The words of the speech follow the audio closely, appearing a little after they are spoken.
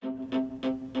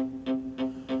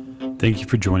Thank you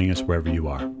for joining us wherever you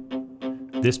are.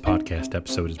 This podcast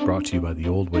episode is brought to you by the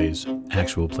Old Ways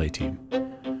Actual Play Team.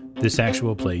 This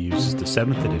actual play uses the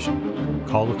 7th edition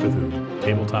Call of Cthulhu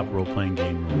tabletop role-playing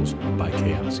game rules by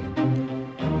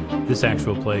Chaosium. This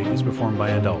actual play is performed by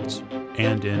adults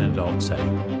and in an adult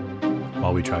setting.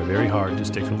 While we try very hard to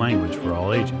stick to language for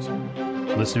all ages,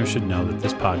 listeners should know that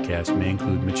this podcast may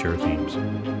include mature themes.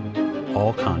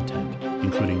 All content,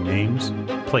 including names,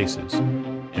 places,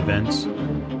 events,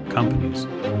 companies,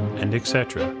 and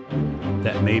etc.,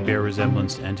 that may bear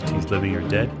resemblance to entities living or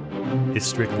dead, is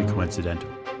strictly coincidental.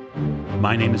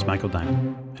 My name is Michael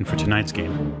Diamond, and for tonight's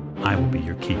game, I will be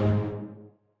your keeper.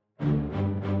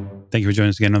 Thank you for joining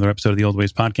us again on another episode of the Old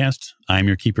Ways Podcast. I'm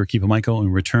your keeper, Keeper Michael, and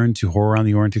we return to Horror on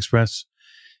the Orient Express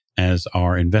as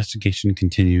our investigation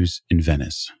continues in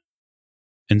Venice.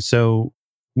 And so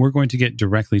we're going to get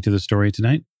directly to the story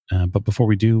tonight, but before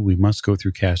we do, we must go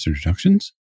through cast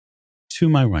introductions. To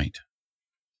my right.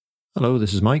 Hello,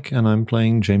 this is Mike, and I'm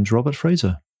playing James Robert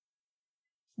Fraser.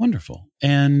 Wonderful.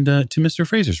 And to Mr.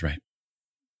 Fraser's right.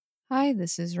 Hi,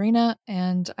 this is Rena,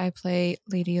 and I play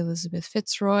Lady Elisabeth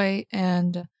Fitzroy,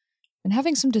 and been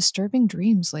having some disturbing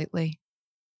dreams lately.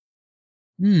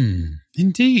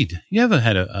 Indeed. You have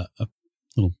had a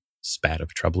little spat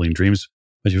of troubling dreams,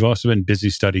 but you've also been busy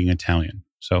studying Italian.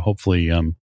 So hopefully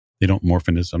they don't morph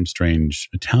into some strange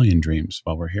Italian dreams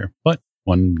while we're here. But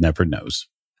one never knows.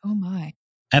 Oh my.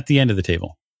 At the end of the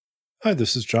table. Hi,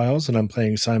 this is Giles, and I'm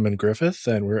playing Simon Griffith,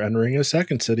 and we're entering a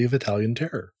second city of Italian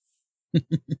terror.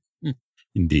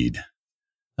 Indeed.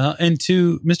 And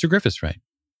to Mr. Griffith's right.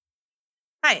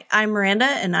 Hi, I'm Miranda,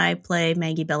 and I play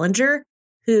Maggie Bellinger,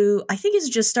 who I think is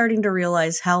just starting to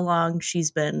realize how long she's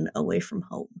been away from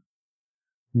home.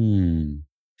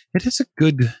 It is a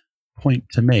good point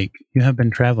to make. You have been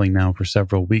traveling now for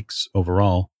several weeks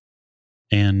overall,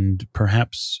 and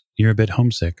perhaps you're a bit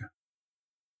homesick.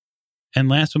 And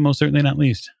last but most certainly not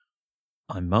least.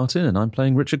 I'm Martin, and I'm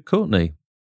playing Richard Courtenay.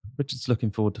 Richard's looking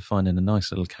forward to finding a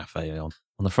nice little cafe on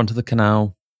the front of the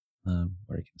canal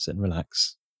where he can sit and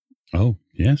relax. Oh,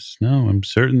 yes. No, I'm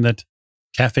certain that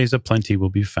cafes aplenty will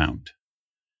be found.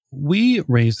 We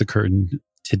raise the curtain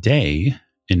today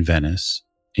in Venice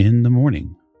in the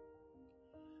morning.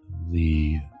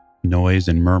 The noise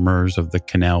and murmurs of the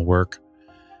canal work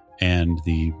and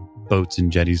the boats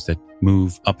and jetties that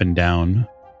move up and down,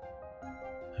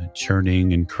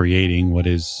 churning and creating what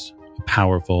is a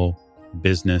powerful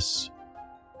business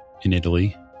in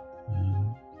Italy,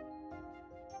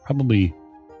 probably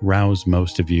rouse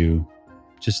most of you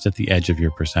just at the edge of your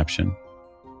perception.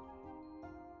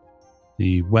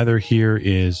 The weather here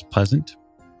is pleasant.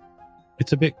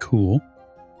 It's a bit cool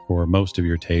for most of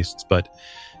your tastes, but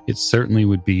it certainly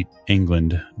would beat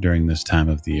England during this time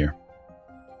of the year.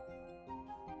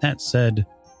 That said,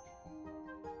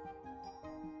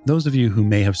 those of you who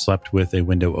may have slept with a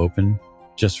window open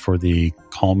just for the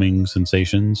calming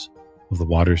sensations of the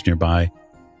waters nearby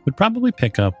would probably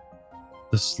pick up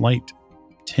the slight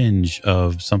tinge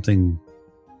of something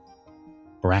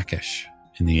brackish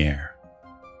in the air.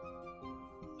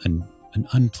 An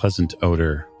unpleasant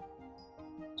odor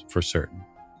for certain.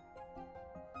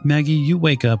 Maggie, you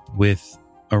wake up with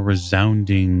a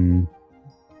resounding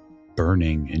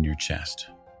burning in your chest.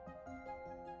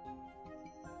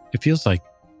 It feels like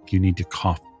you need to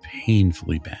cough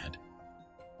painfully bad.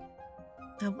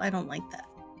 Oh, I don't like that.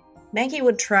 Maggie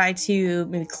would try to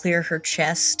maybe clear her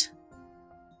chest,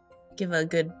 give a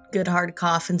good hard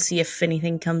cough, and see if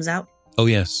anything comes out. Oh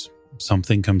yes,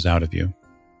 something comes out of you.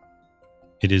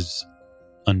 It is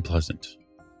unpleasant.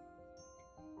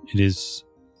 It is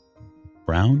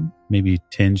brown, maybe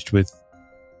tinged with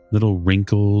little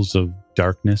wrinkles of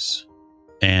darkness,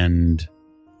 and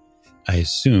I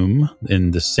assume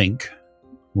in the sink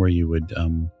where you would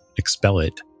expel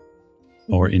it,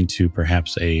 or into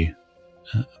perhaps a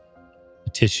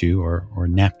tissue or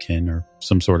napkin or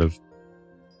some sort of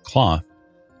cloth.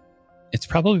 It's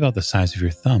probably about the size of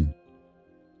your thumb.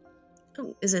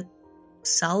 Oh, is it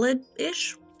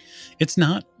solid-ish? It's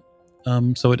not.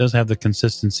 So it does have the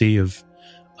consistency of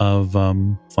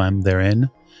phlegm therein,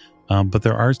 but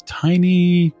there are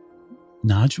tiny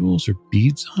nodules or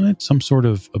beads on it, some sort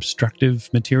of obstructive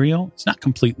material. It's not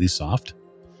completely soft.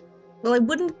 Well, I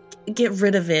wouldn't get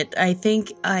rid of it. I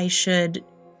think I should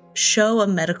show a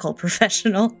medical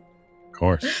professional Of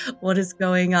course. what is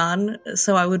going on.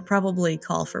 So I would probably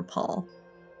call for Paul.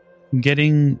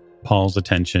 Getting Paul's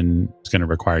attention is going to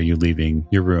require you leaving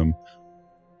your room.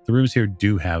 The rooms here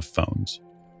do have phones,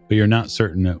 but you're not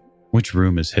certain which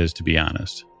room is his, to be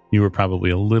honest. You were probably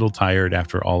a little tired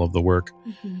after all of the work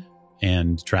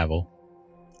and travel.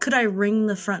 Could I ring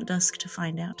the front desk to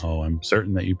find out? Oh, I'm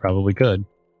certain that you probably could.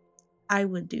 I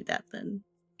would do that then.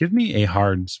 Give me a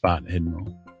hard spot hidden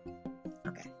roll.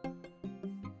 Okay.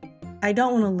 I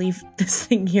don't want to leave this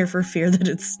thing here for fear that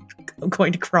it's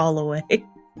going to crawl away.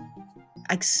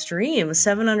 Extreme,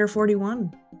 7 under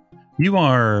 41. You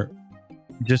are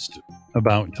just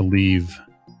about to leave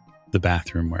the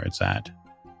bathroom where it's at,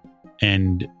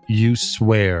 and you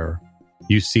swear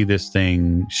you see this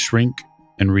thing shrink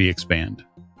and re-expand.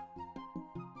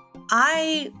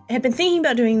 I had been thinking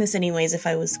about doing this anyways if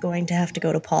I was going to have to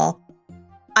go to Paul.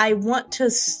 I want to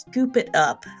scoop it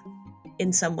up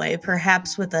in some way,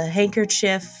 perhaps with a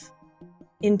handkerchief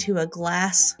into a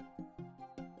glass.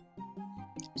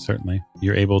 Certainly.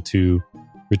 You're able to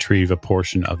retrieve a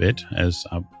portion of it, as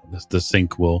the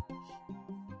sink will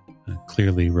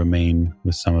clearly remain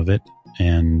with some of it,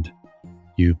 and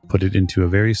you put it into a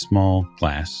very small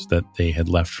glass that they had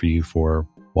left for you for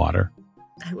water.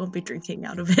 I won't be drinking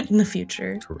out of it in the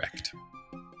future. Correct.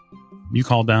 You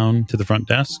call down to the front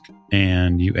desk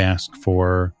and you ask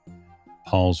for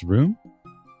Paul's room,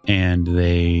 and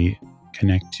they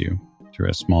connect you through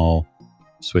a small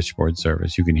switchboard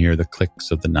service. You can hear the clicks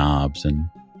of the knobs and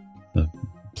the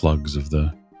plugs of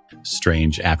the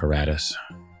strange apparatus.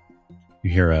 You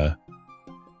hear a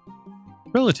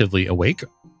relatively awake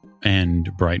and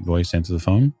bright voice answer the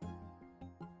phone.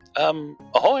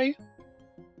 Ahoy.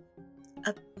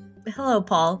 Hello,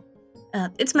 Paul.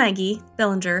 It's Maggie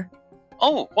Bellinger.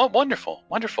 Oh, well, wonderful.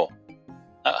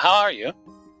 How are you?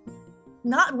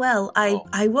 Not well.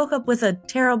 I woke up with a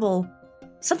terrible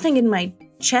something in my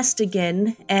chest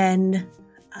again, and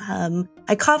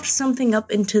I coughed something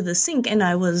up into the sink, and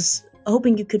I was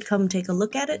hoping you could come take a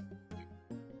look at it.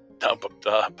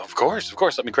 Of course.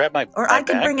 Let me grab my Or my I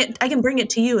can bag. bring it. I can bring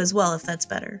it to you as well if that's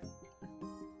better.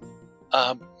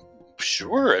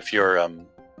 Sure. If you're, I'm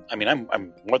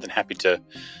more than happy to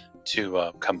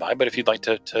come by. But if you'd like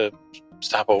to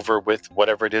stop over with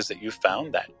whatever it is that you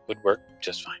found, that would work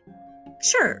just fine.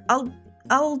 Sure,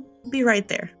 I'll be right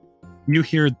there. You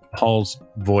hear Paul's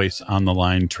voice on the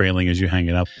line trailing as you hang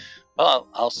it up. Well,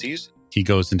 I'll see you soon. He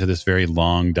goes into this very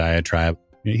long diatribe.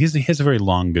 He has a very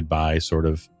long goodbye, sort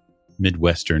of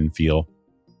Midwestern feel.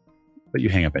 But you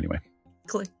hang up anyway.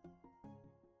 Click.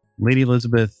 Lady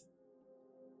Elisabeth,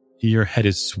 your head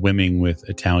is swimming with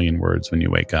Italian words when you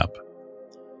wake up.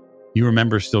 You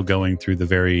remember still going through the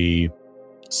very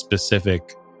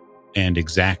specific and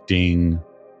exacting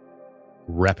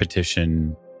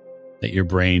repetition that your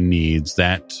brain needs,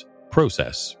 that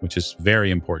process, which is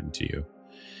very important to you,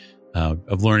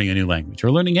 of learning a new language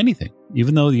or learning anything.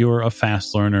 Even though you're a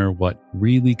fast learner, what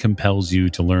really compels you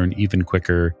to learn even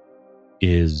quicker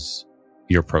is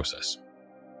your process.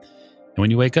 And when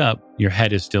you wake up, your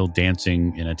head is still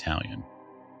dancing in Italian.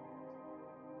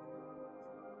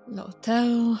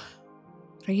 L'hotel,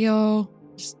 Rio,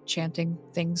 just chanting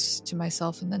things to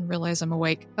myself and then realize I'm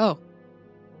awake. Oh,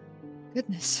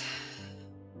 goodness.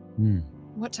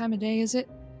 What time of day is it?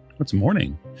 It's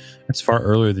morning. It's far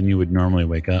earlier than you would normally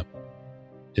wake up.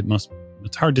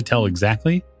 It's hard to tell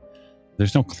exactly.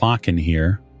 There's no clock in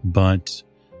here, but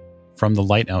from the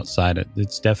light outside,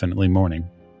 it's definitely morning.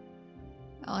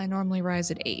 Well, I normally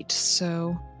rise at 8,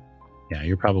 so... Yeah,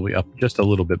 you're probably up just a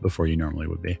little bit before you normally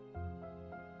would be.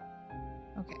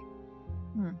 Okay.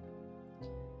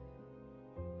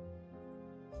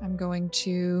 I'm going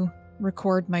to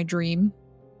record my dream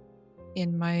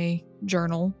in my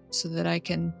journal so that I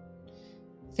can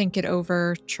think it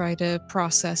over, try to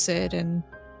process it, and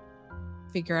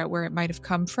figure out where it might have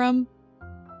come from.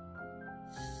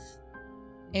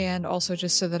 And also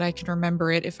just so that I can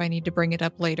remember it if I need to bring it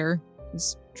up later.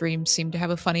 Because dreams seem to have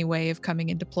a funny way of coming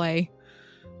into play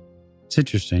It's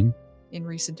interesting. in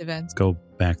recent events. Go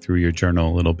back through your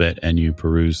journal a little bit and you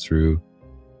peruse through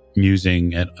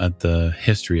musing at the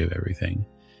history of everything.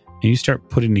 And you start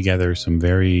putting together some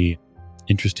very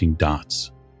interesting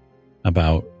dots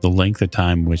about the length of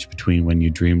time between when you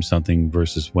dream something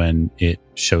versus when it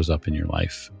shows up in your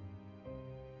life.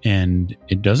 And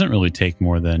it doesn't really take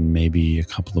more than maybe a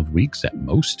couple of weeks at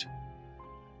most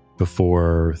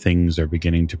before things are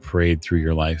beginning to parade through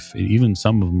your life. Even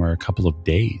some of them are a couple of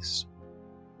days.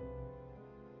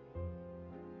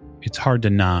 It's hard to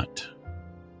not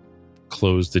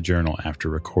close the journal after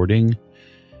recording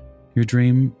your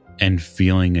dream and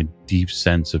feeling a deep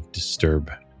sense of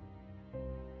disturb.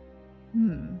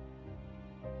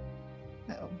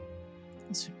 Well,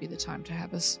 this would be the time to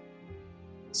have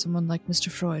someone like Mr.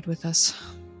 Freud with us.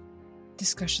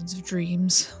 Discussions of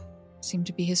dreams seem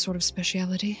to be his sort of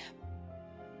speciality.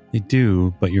 They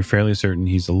do, but you're fairly certain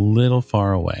he's a little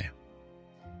far away.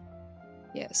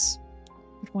 Yes,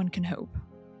 but one can hope.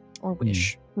 Or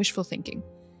wishful thinking.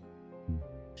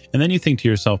 And then you think to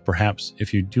yourself, perhaps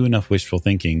if you do enough wishful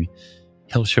thinking,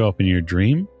 he'll show up in your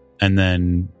dream, and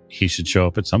then he should show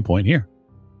up at some point here.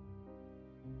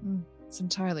 It's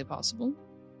entirely possible.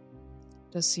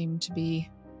 Does seem to be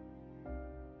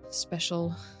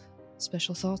special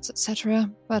thoughts, etc.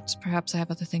 But perhaps I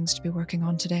have other things to be working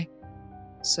on today.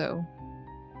 So,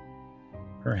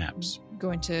 Perhaps. I'm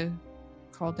going to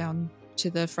call down to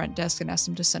the front desk and ask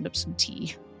them to send up some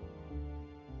tea.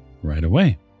 Right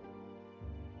away.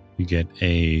 You get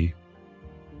a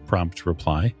prompt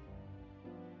reply.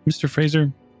 Mr.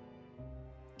 Fraser,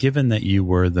 given that you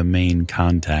were the main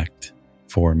contact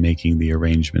for making the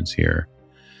arrangements here,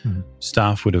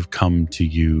 staff would have come to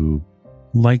you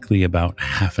likely about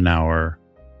half an hour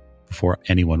before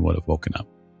anyone would have woken up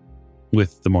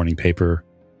with the morning paper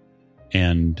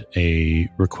and a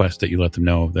request that you let them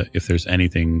know that if there's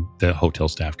anything the hotel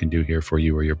staff can do here for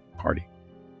you or your party.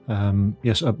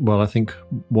 Yes, well, I think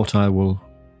what I will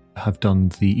have done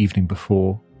the evening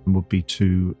before would be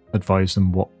to advise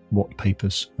them what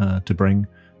papers to bring,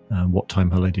 what time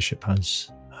her ladyship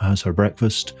has her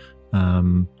breakfast,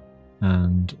 and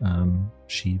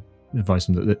she advised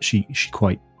them that she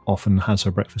quite often has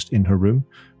her breakfast in her room,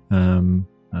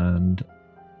 and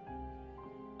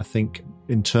I think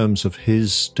in terms of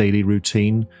his daily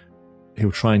routine,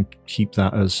 he'll try and keep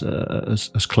that as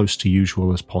close to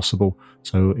usual as possible.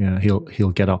 So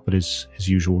he'll get up at his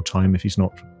usual time if he's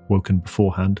not woken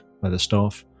beforehand by the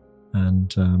staff,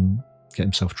 and get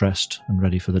himself dressed and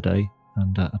ready for the day,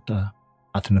 and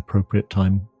at an appropriate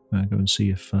time go and see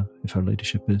if her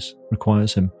ladyship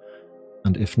requires him,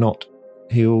 and if not,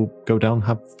 he'll go down,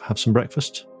 have some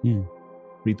breakfast,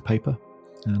 read the paper,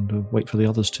 and wait for the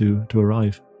others to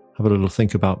arrive. Have a little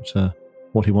think about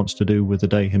what he wants to do with the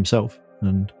day himself,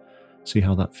 and see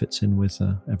how that fits in with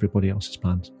everybody else's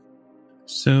plans.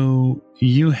 So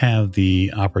you have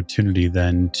the opportunity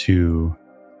then to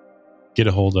get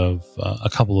a hold of a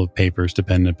couple of papers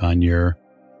depending upon your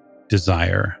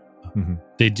desire. Mm-hmm.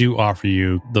 They do offer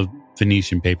you the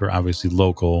Venetian paper, obviously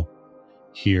local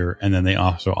here, and then they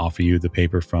also offer you the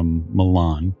paper from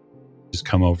Milan, just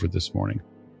come over this morning.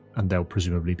 And they'll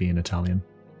presumably be in Italian.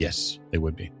 Yes, they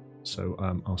would be. So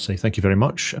I'll say thank you very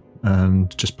much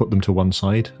and just put them to one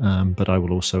side. But I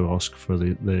will also ask for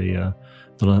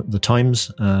the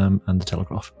Times and the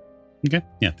Telegraph. Okay.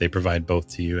 Yeah, they provide both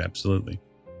to you. Absolutely.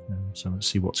 So let's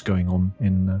see what's going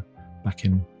on back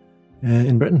in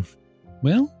Britain.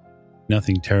 Well,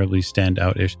 nothing terribly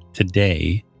standout-ish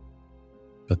today,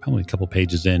 but probably a couple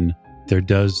pages in, there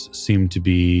does seem to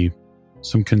be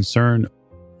some concern.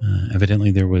 Evidently,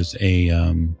 there was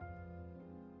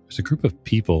there's a group of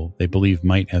people they believe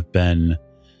might have been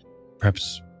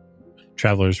perhaps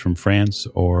travelers from France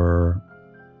or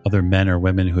other men or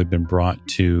women who had been brought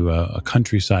to a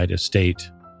countryside estate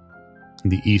in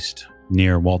the east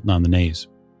near Walton-on-the-Naze.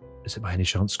 Is it by any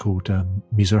chance called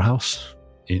Miser House?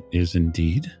 It is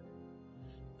indeed.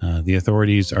 The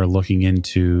authorities are looking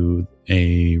into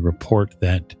a report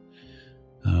that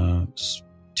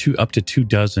up to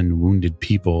 24 wounded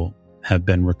people have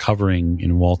been recovering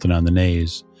in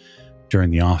Walton-on-the-Naze during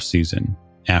the off-season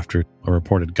after a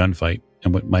reported gunfight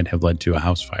and what might have led to a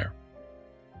house fire.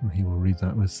 He will read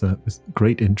that with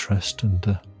great interest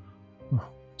and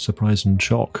surprise and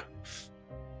shock.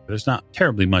 There's not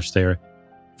terribly much there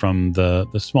from the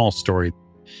small story.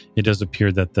 It does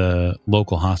appear that the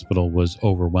local hospital was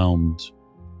overwhelmed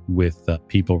with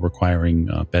people requiring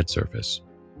bed service,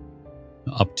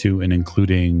 up to and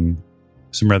including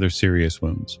some rather serious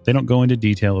wounds. They don't go into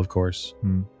detail, of course,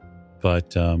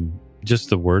 but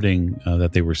just the wording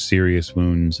that they were serious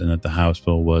wounds and that the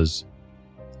hospital was,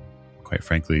 quite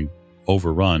frankly,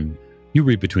 overrun. You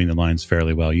read between the lines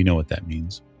fairly well. You know what that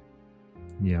means.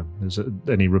 Yeah. Is there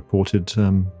any reported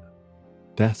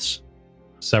deaths?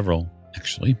 Several,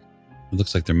 actually. It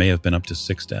looks like there may have been up to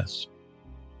 6 deaths.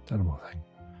 Terrible thing.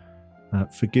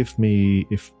 Forgive me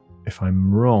if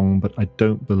I'm wrong, but I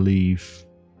don't believe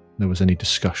there was any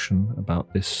discussion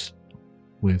about this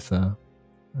with the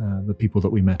people that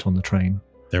we met on the train.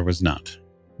 There was not.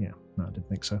 Yeah, no, I didn't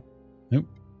think so. Nope.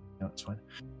 Yeah, that's fine.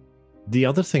 The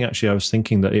other thing, actually, I was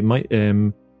thinking that it might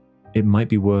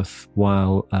be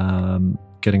worthwhile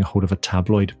getting a hold of a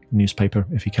tabloid newspaper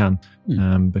if you can,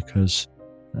 because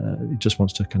he just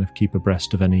wants to kind of keep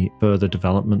abreast of any further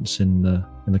developments in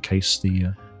the case, the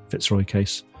Fitzroy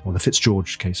case, or the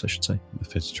Fitzgeorge case, I should say. The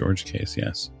Fitzgeorge case,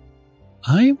 yes.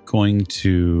 I'm going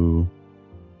to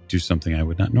do something I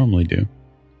would not normally do.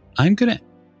 I'm going to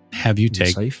have you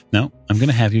take... Safe? No, I'm going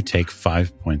to have you take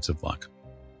 5 points of luck.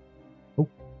 Oh,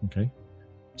 okay.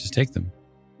 Just take them.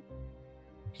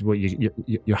 What,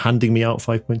 you're handing me out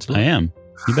 5 points? I am.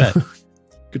 You bet.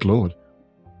 Good Lord.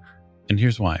 And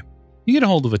here's why. You get a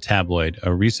hold of a tabloid,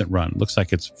 a recent run. Looks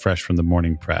like it's fresh from the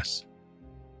morning press.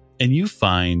 And you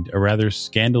find a rather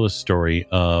scandalous story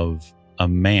of a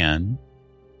man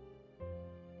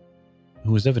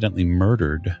who was evidently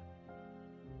murdered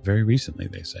very recently,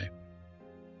 they say.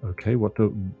 Okay, what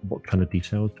kind of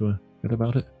details do I get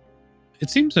about it? It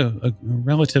seems a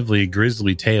relatively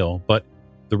grisly tale, but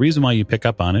the reason why you pick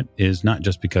up on it is not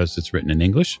just because it's written in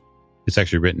English. It's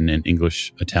actually written in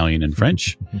English, Italian, and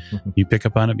French. You pick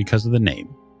up on it because of the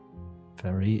name.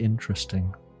 Very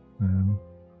interesting.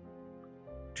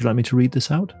 Would you like me to read this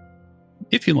out?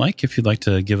 If you'd like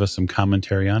to give us some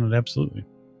commentary on it, absolutely.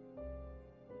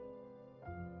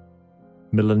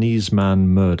 Milanese man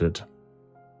murdered.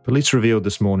 Police revealed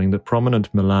this morning that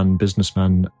prominent Milan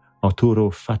businessman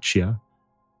Arturo Faccia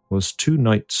was 2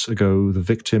 nights ago the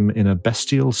victim in a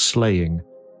bestial slaying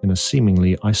in a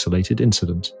seemingly isolated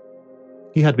incident.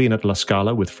 He had been at La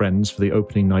Scala with friends for the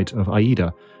opening night of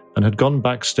Aida and had gone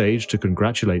backstage to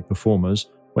congratulate performers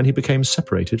when he became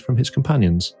separated from his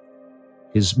companions.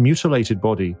 His mutilated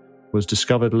body was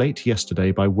discovered late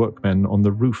yesterday by workmen on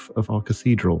the roof of our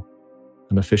cathedral.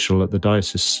 An official at the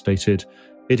diocese stated,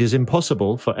 "It is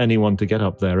impossible for anyone to get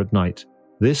up there at night.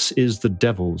 This is the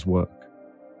devil's work."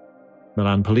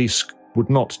 Milan police would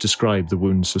not describe the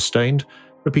wounds sustained,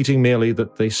 repeating merely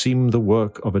that they seem the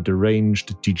work of a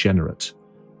deranged degenerate.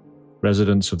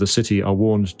 Residents of the city are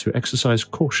warned to exercise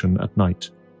caution at night.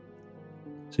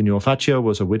 Signor Faccia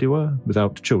was a widower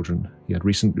without children. He had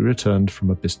recently returned from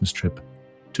a business trip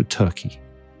to Turkey.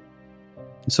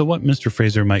 So what Mr.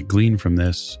 Fraser might glean from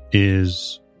this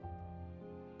is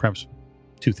perhaps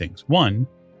 2 things. One,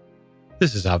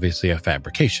 this is obviously a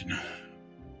fabrication.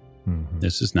 Mm-hmm.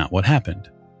 This is not what happened,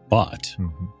 but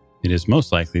it is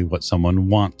most likely what someone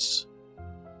wants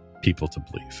people to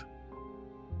believe.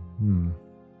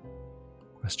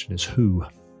 Question is who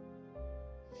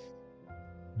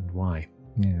and why.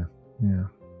 Yeah.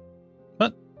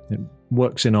 But it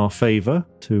works in our favor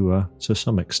to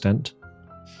some extent.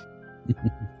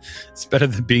 It's better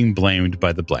than being blamed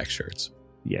by the black shirts.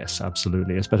 Yes,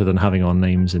 absolutely. It's better than having our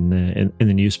names in the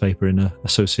newspaper in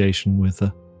association with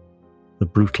the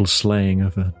brutal slaying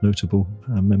of a notable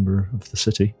member of the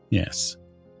city. Yes.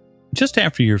 Just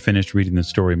after you're finished reading the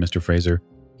story, Mr. Fraser,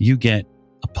 you get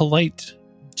a polite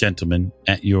gentleman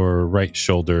at your right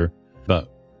shoulder, about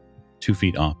 2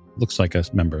 feet off. Looks like a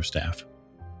member of staff.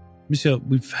 Monsieur,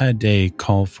 we've had a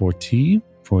call for tea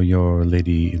for your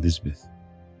Lady Elisabeth.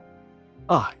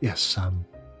 Yes.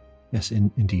 Yes,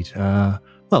 indeed.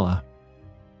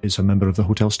 Is a member of the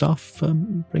hotel staff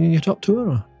bringing it up to her?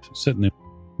 Or? Certainly.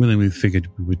 Willingly figured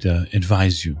we would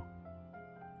advise you.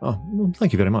 Oh, well,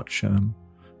 thank you very much.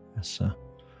 Yes,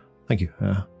 thank you.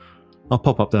 I'll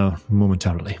pop up there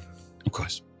momentarily. Of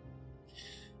course.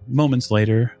 Moments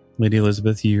later, Lady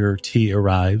Elisabeth, your tea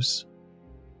arrives.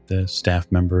 The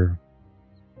staff member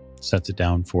sets it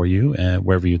down for you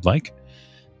wherever you'd like,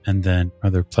 and then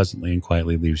rather pleasantly and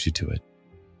quietly leaves you to it.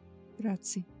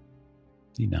 Grazie.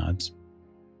 He nods.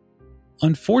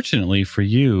 Unfortunately for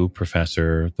you,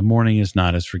 Professor, the morning is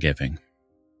not as forgiving.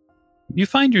 You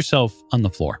find yourself on the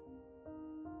floor.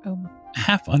 Oh.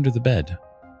 Half under the bed.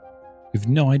 You have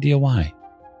no idea why.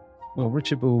 Well,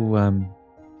 Richard will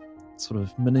sort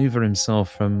of maneuver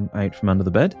himself from under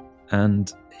the bed,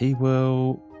 and he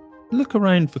will look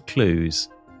around for clues.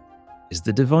 Is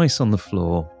the device on the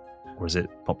floor, or is it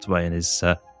popped away in his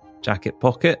jacket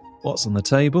pocket? What's on the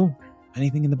table?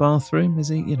 Anything in the bathroom? Is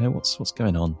he, what's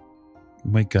going on?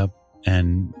 Wake up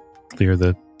and clear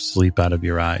the sleep out of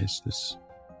your eyes.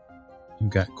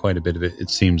 You've got quite a bit of it. It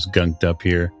seems gunked up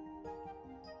here.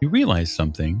 You realize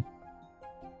something.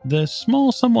 The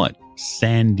small, somewhat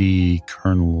sandy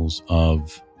kernels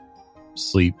of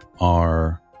sleep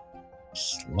are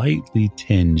slightly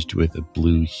tinged with a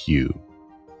blue hue.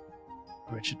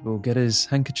 Richard will get his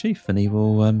handkerchief and he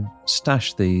will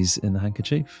stash these in the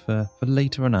handkerchief for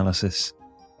later analysis.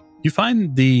 You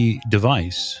find the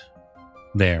device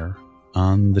there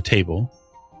on the table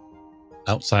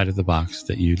outside of the box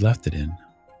that you left it in.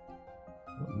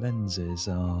 What lenses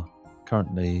are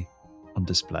currently on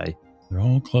display? They're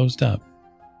all closed up.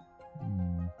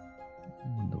 I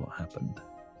wonder what happened.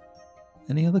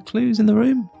 Any other clues in the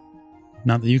room?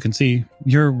 Not that you can see.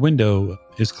 Your window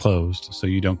is closed, so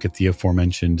you don't get the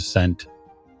aforementioned scent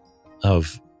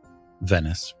of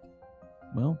Venice.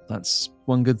 Well, that's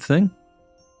one good thing.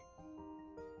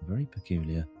 Very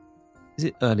peculiar. Is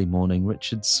it early morning?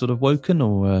 Richard's sort of woken,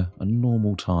 or a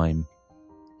normal time?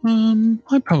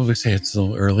 I'd probably say it's a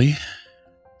little early.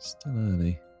 Still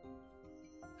early.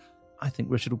 I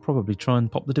think Richard will probably try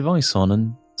and pop the device on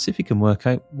and see if he can work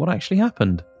out what actually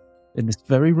happened in this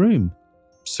very room.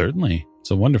 Certainly.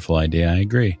 It's a wonderful idea. I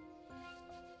agree.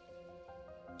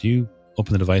 Do you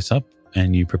open the device up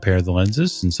and you prepare the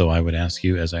lenses? And so I would ask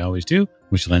you, as I always do,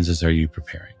 which lenses are you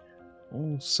preparing?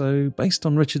 Also, based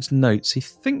on Richard's notes, he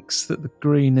thinks that the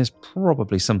green is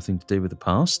probably something to do with the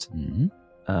past. Mm-hmm.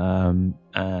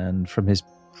 And from his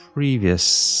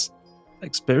previous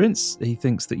experience, he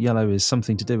thinks that yellow is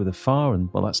something to do with the fire. And,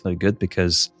 well, that's no good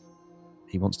because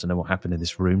he wants to know what happened in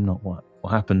this room, not what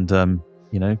happened,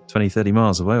 20, 30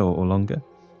 miles away or longer.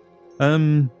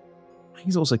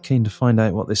 He's also keen to find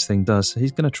out what this thing does, so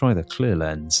he's going to try the clear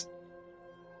lens.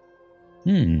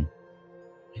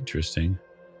 Interesting.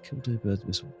 Kill two birds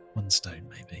with one stone,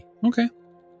 maybe. Okay.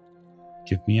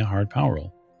 Give me a hard power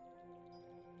roll.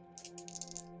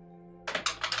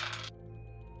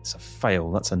 It's a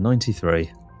fail. That's a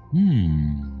 93.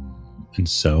 And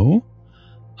so,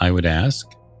 I would ask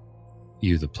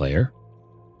you, the player,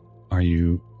 are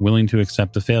you willing to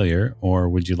accept the failure, or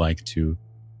would you like to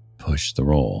push the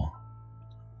roll?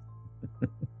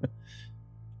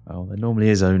 Well, there normally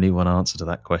is only one answer to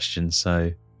that question,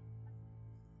 so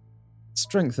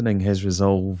strengthening his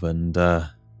resolve and trying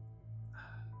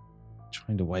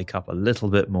to wake up a little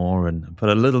bit more and put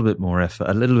a little bit more effort,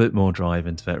 a little bit more drive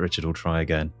into it, Richard will try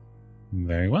again.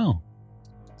 Very well.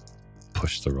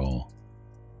 Push the roll.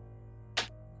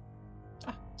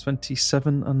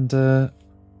 27 under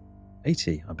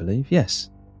 80, I believe. Yes.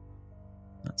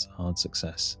 That's a hard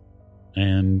success.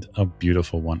 And a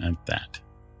beautiful one at that.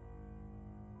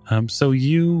 So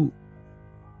you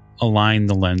align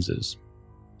the lenses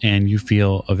and you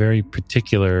feel a very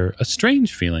particular, a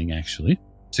strange feeling actually.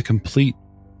 It's a complete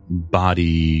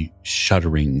body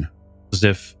shuddering, as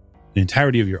if the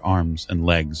entirety of your arms and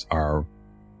legs are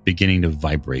beginning to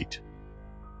vibrate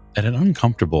at an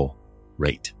uncomfortable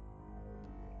rate.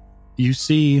 You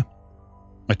see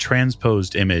a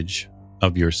transposed image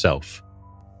of yourself.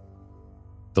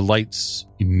 The lights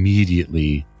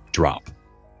immediately drop,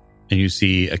 and you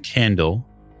see a candle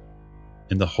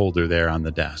in the holder there on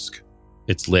the desk.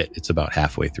 It's lit. It's about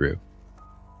halfway through.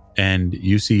 And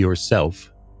you see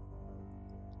yourself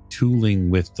tooling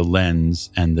with the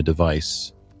lens and the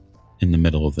device in the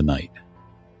middle of the night.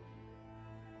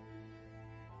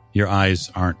 Your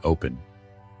eyes aren't open.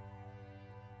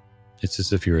 It's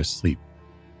as if you're asleep.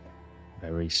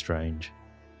 Very strange.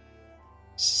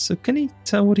 So can he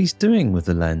tell what he's doing with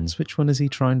the lens? Which one is he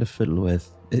trying to fiddle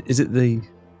with? Is it the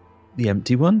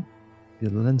empty one? The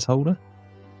lens holder?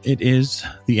 It is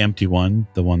the empty one,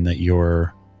 the one that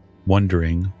you're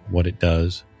wondering what it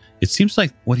does. It seems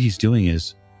like what he's doing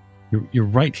is your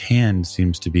right hand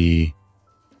seems to be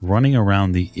running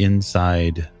around the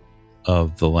inside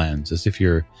of the lens as if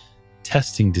you're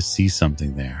testing to see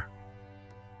something there.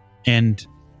 And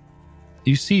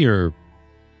you see your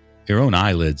own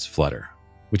eyelids flutter,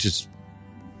 which is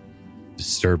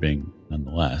disturbing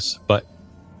nonetheless. But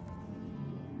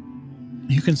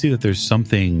you can see that there's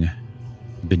something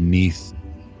beneath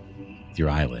your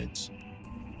eyelids.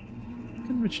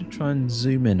 Can Richard try and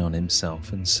zoom in on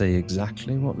himself and see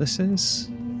exactly what this is?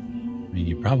 I mean,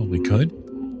 you probably could.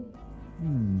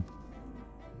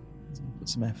 Put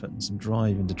some effort and some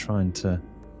drive into trying to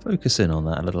focus in on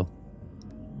that a little.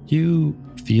 You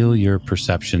feel your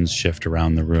perceptions shift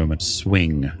around the room and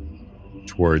swing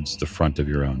towards the front of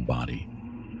your own body.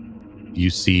 You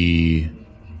see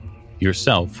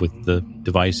yourself with the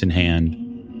device in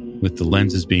hand, with the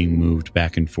lenses being moved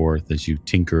back and forth as you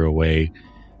tinker away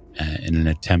in an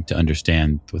attempt to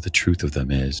understand what the truth of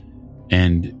them is.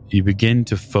 And you begin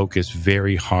to focus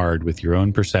very hard with your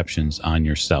own perceptions on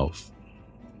yourself.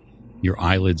 Your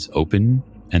eyelids open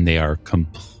and they are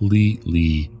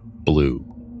completely blue.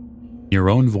 Your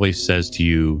own voice says to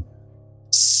you,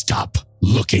 "Stop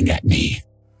looking at me."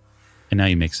 And now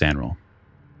you make sand roll.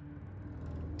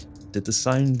 Did the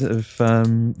sound of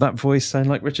that voice sound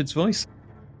like Richard's voice?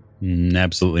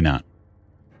 Absolutely not.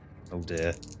 Oh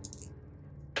dear.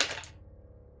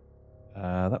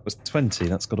 That was 20.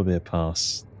 That's got to be a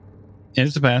pass.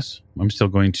 It's a pass. I'm still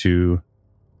going to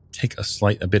take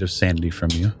a bit of sanity from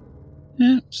you.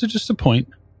 So just a point.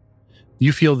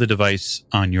 You feel the device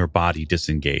on your body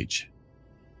disengage.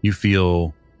 You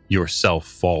feel yourself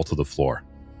fall to the floor.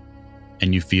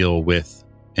 And you feel with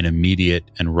an immediate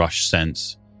and rush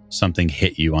sense something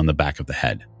hit you on the back of the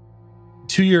head.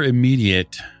 To your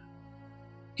immediate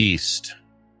east,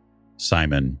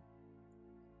 Simon,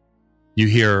 you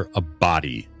hear a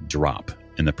body drop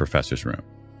in the professor's room.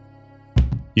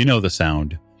 You know the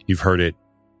sound. You've heard it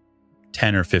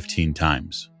 10 or 15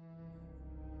 times.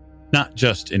 Not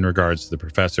just in regards to the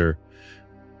professor,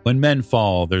 When men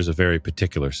fall, there's a very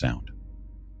particular sound.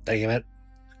 Damn it.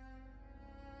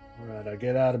 All right, I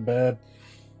get out of bed,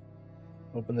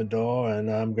 open the door,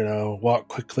 and I'm going to walk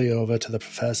quickly over to the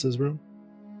professor's room.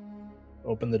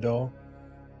 Open the door.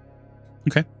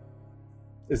 Okay.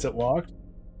 Is it locked?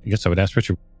 I guess I would ask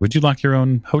Richard, would you lock your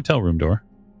own hotel room door?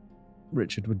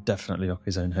 Richard would definitely lock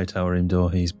his own hotel room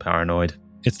door. He's paranoid.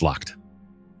 It's locked.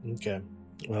 Okay.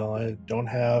 Well, I don't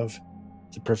have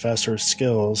the professor's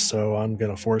skills, so I'm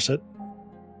going to force it.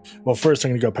 Well, first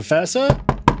I'm going to go, Professor?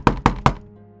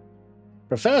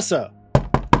 Professor!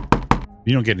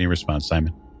 You don't get any response,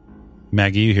 Simon.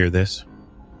 Maggie, you hear this?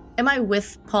 Am I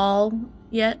with Paul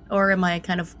yet, or am I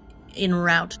kind of en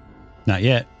route? Not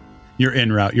yet. You're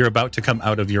en route. You're about to come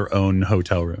out of your own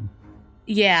hotel room.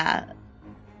 Yeah.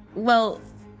 Well,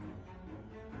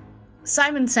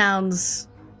 Simon sounds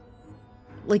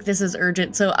like this is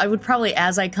urgent, so I would probably,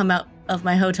 as I come out of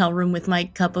my hotel room with my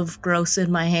cup of gross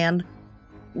in my hand,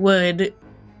 would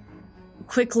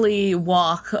quickly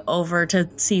walk over to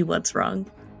see what's wrong.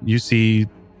 You see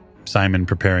Simon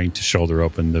preparing to shoulder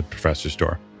open the professor's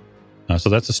door. So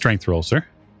that's a strength roll, sir.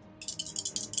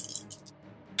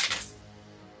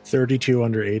 32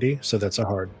 under 80, so that's a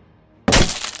hard.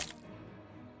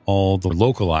 All the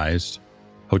localized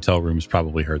hotel rooms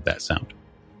probably heard that sound.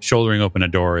 Shouldering open a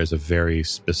door is a very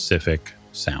specific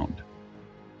sound.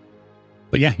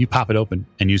 But yeah, you pop it open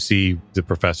and you see the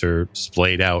professor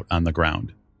splayed out on the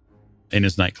ground in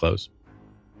his night clothes.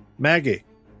 Maggie,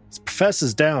 this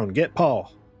professor's down. Get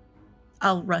Paul.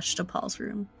 I'll rush to Paul's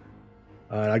room.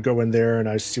 I go in there and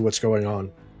I see what's going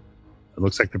on. It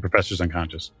looks like the professor's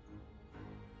unconscious.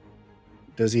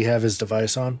 Does he have his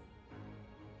device on?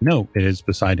 No, it is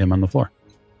beside him on the floor.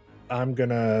 I'm going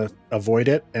to avoid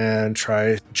it and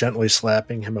try gently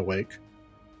slapping him awake.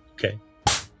 Okay.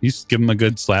 You give him a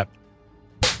good slap.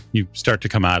 You start to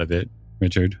come out of it,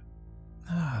 Richard.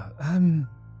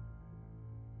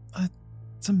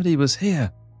 Somebody was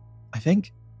here, I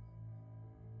think.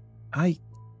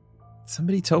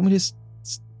 Somebody told me to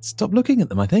stop looking at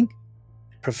them, I think.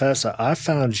 Professor, I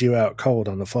found you out cold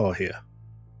on the floor here.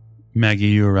 Maggie,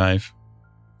 you arrive.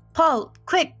 Paul,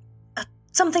 quick!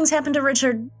 Something's happened to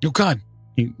Richard. Oh, God!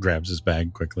 He grabs his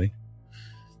bag quickly.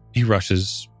 He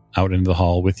rushes out into the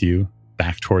hall with you,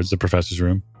 back towards the professor's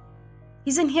room.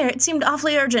 He's in here. It seemed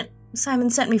awfully urgent. Simon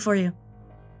sent me for you.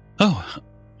 Oh!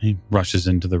 He rushes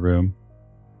into the room.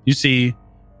 You see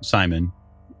Simon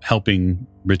helping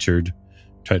Richard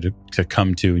try to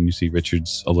come to, and you see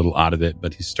Richard's a little out of it,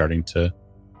 but he's starting to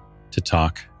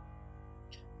talk.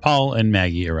 Paul and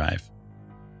Maggie arrive.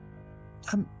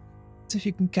 See if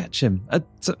you can catch him.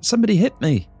 Somebody hit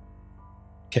me.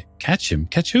 Catch him?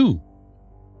 Catch who?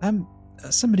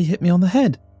 Somebody hit me on the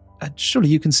head. Surely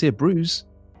you can see a bruise.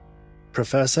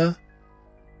 Professor,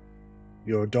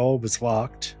 your door was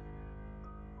locked.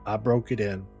 I broke it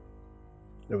in.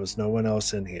 There was no one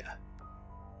else in here.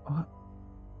 What?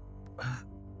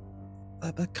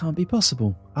 That can't be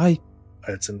possible.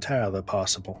 It's entirely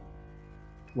possible.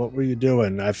 What were you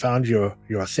doing? I found your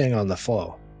thing on the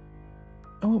floor.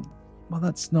 Oh, well,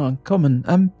 that's not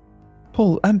uncommon.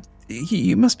 Paul,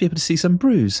 you must be able to see some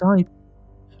bruise.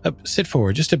 Sit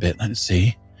forward just a bit. Let's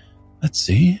see.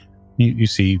 You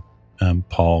see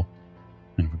Paul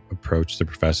kind of approach the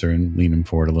professor and lean him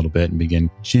forward a little bit and begin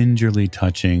gingerly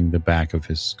touching the back of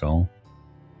his skull.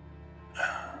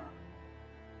 I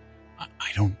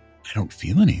don't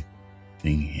feel anything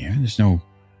here. There's no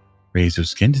rays of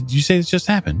skin. Did you say this just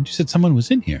happened? You said someone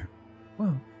was in here.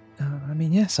 Well,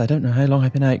 yes, I don't know how long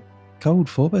I've been out cold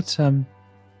for, but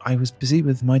I was busy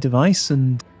with my device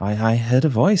and I heard a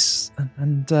voice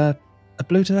and a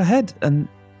blow to her head and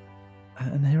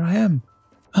here I am.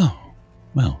 Oh,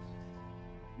 well,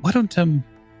 why don't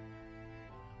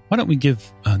we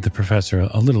give the professor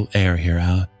a little air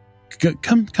here?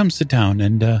 Come sit down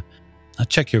and I'll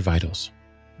check your vitals.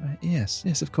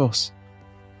 Yes, of course.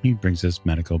 He brings his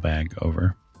medical bag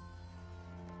over,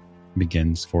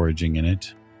 begins foraging in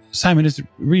it. Simon, is it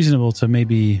reasonable to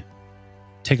maybe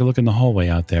take a look in the hallway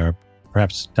out there,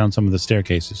 perhaps down some of the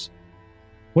staircases?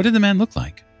 What did the man look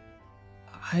like?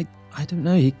 I don't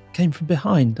know. He came from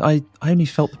behind. I only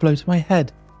felt the blow to my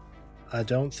head. I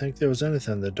don't think there was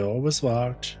anything. The door was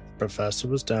locked. The professor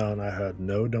was down. I heard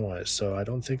no noise, so I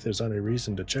don't think there's any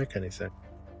reason to check anything.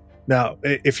 Now,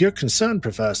 if you're concerned,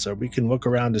 Professor, we can look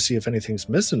around to see if anything's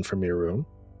missing from your room.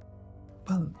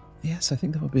 Well, yes, I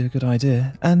think that would be a good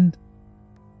idea. And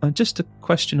just a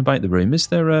question about the room. Is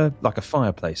there a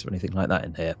fireplace or anything like that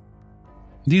in here?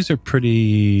 These are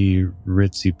pretty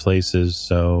ritzy places,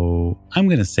 so I'm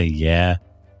going to say yeah.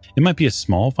 It might be a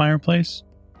small fireplace,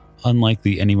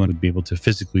 unlikely anyone would be able to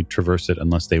physically traverse it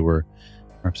unless they were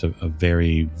perhaps a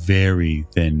very, very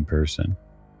thin person.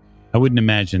 I wouldn't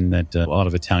imagine that a lot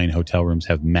of Italian hotel rooms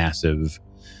have massive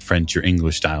French or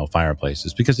English style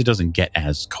fireplaces because it doesn't get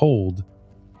as cold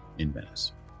in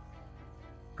Venice.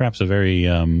 Perhaps a very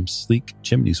sleek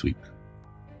chimney sweep.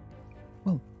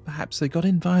 Well, perhaps they got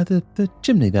in via the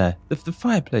chimney there. The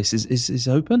fireplace is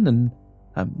open and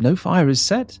no fire is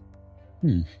set.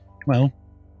 Well,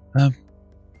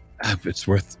 it's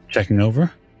worth checking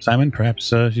over. Simon,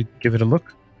 perhaps you give it a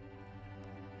look?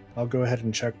 I'll go ahead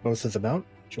and check both of them out.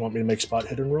 Do you want me to make spot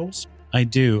hidden rolls? I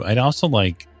do. I'd also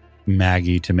like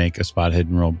Maggie to make a spot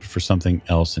hidden roll for something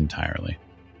else entirely.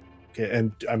 Okay,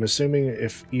 and I'm assuming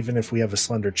even if we have a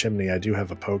slender chimney, I do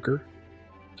have a poker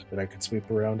that I could sweep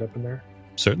around up in there?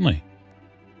 Certainly.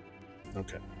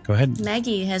 Okay. Go ahead.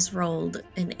 Maggie has rolled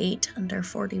an 8 under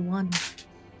 41.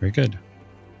 Very good.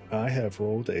 I have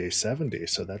rolled a 70,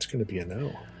 so that's going to be a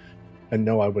no. And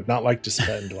no, I would not like to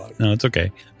spend luck. No, it's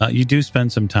okay. You do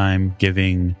spend some time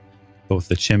giving both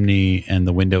the chimney and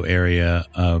the window area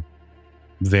a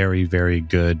very, very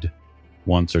good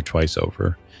once or twice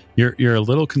over. You're a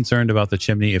little concerned about the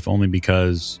chimney, if only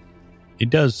because it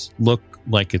does look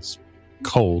like it's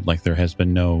cold, like there has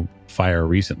been no fire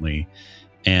recently.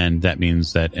 And that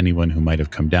means that anyone who might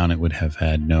have come down it would have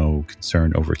had no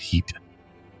concern over heat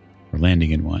or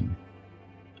landing in one.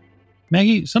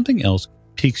 Maggie, something else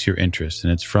piques your interest,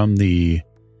 and it's from the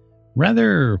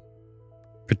rather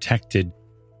protected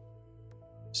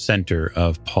center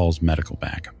of Paul's medical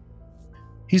bag.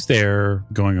 He's there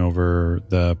going over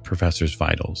the professor's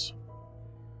vitals,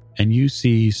 and you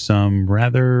see some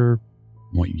rather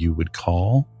what you would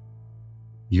call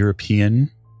European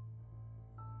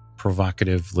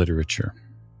provocative literature.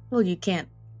 Well, you can't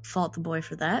fault the boy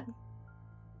for that.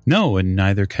 No, and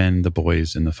neither can the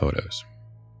boys in the photos.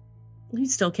 You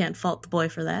still can't fault the boy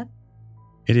for that.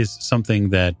 It is something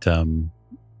that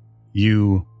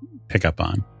you pick up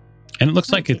on. And it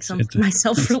looks like it's for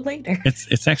myself for later.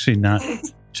 It's actually not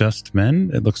just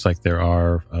men. It looks like there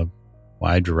are a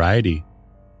wide variety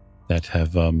that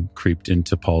have creeped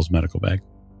into Paul's medical bag.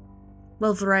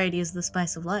 Well, variety is the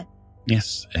spice of life.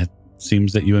 Yes, it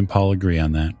seems that you and Paul agree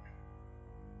on that.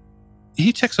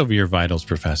 He checks over your vitals,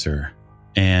 Professor,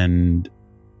 and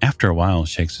after a while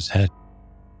shakes his head.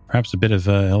 Perhaps a bit of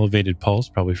elevated pulse,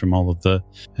 probably from all of the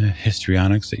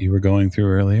histrionics that you were going through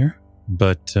earlier.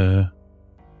 But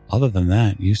other than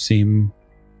that, you seem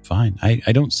fine.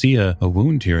 I don't see a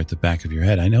wound here at the back of your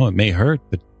head. I know it may hurt,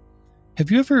 but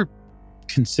have you ever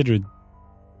considered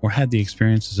or had the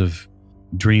experiences of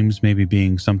dreams maybe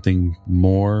being something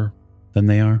more than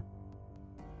they are?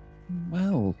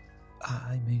 Well,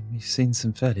 I mean, we've seen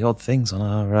some fairly odd things on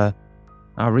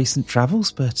our recent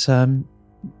travels, but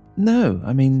no,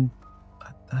 I mean,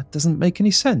 that doesn't make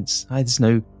any sense. There's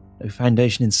no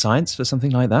foundation in science for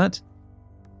something like that.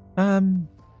 I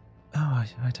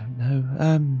don't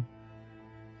know.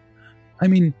 I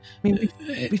mean,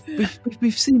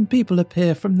 we've seen people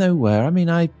appear from nowhere. I mean,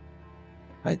 I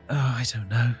don't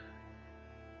know.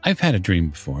 I've had a dream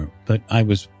before, but I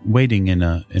was wading in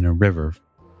a river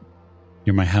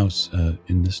near my house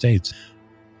in the States.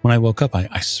 When I woke up,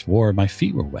 I swore my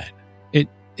feet were wet.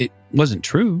 It wasn't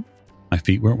true. My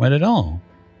feet weren't wet at all,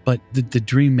 but the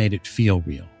dream made it feel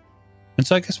real. And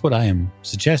so I guess what I am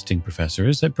suggesting, Professor,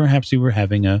 is that perhaps you were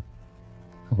having a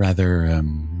rather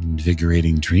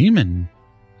invigorating dream, and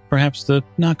perhaps the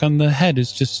knock on the head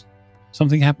is just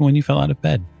something happened when you fell out of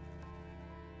bed.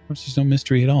 Perhaps there's no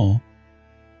mystery at all.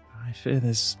 I fear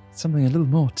there's something a little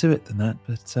more to it than that,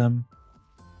 but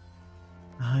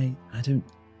I don't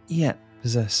yet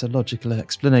possess a logical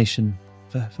explanation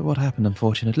for what happened,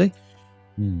 unfortunately.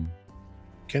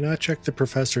 Can I check the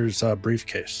professor's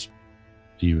briefcase?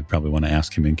 You would probably want to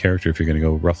ask him in character if you're going to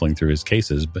go ruffling through his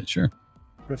cases, but sure.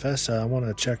 Professor, I want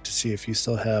to check to see if you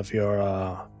still have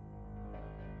your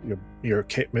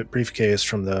briefcase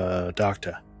from the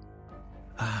doctor.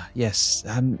 Yes.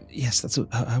 Yes, that's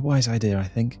a wise idea, I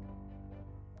think.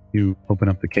 You open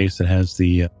up the case that has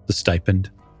the stipend.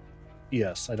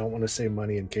 Yes, I don't want to say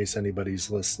money in case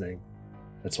anybody's listening.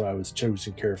 That's why I was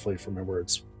choosing carefully for my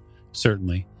words.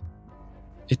 Certainly.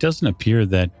 It doesn't appear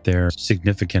that there's a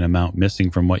significant amount missing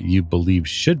from what you believe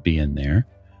should be in there,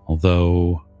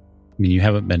 although, I mean, you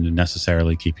haven't been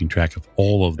necessarily keeping track of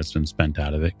all of that's been spent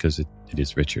out of it because it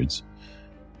is Richard's.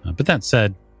 But that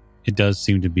said, it does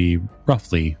seem to be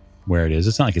roughly where it is.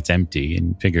 It's not like it's empty,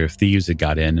 and figure if thieves had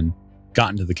got in and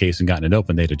gotten to the case and gotten it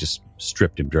open, they'd have just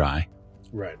stripped him dry.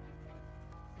 Right.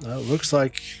 It looks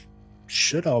like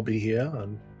should all be here.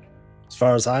 And as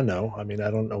far as I know, I mean,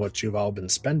 I don't know what you've all been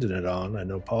spending it on. I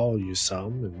know Paul used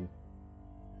some, and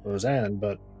Roseanne,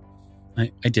 but I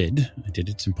did.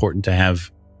 It's important to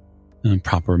have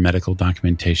proper medical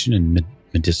documentation and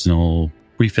medicinal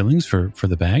refillings for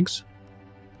the bags.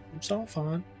 it's all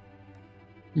fine.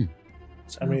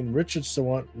 I mean, Richard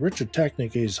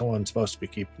technically is the one supposed to be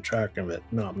keeping track of it,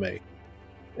 not me.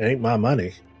 It ain't my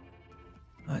money.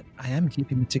 I am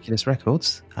keeping meticulous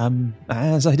records,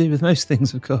 as I do with most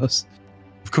things, of course.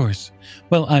 Of course.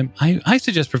 Well, I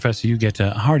suggest, Professor, you get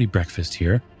a hearty breakfast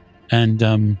here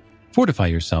and fortify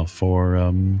yourself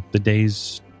for the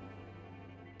day's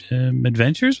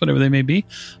adventures, whatever they may be.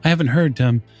 I haven't heard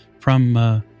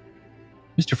from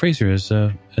Mr.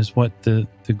 Fraser as what the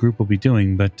group will be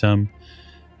doing, but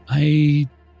I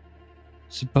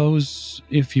suppose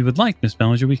if you would like, Miss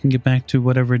Bellinger, we can get back to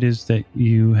whatever it is that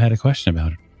you had a question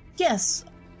about. Yes,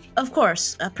 of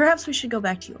course. Perhaps we should go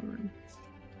back to your room.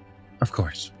 Of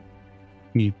course.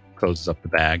 He closes up the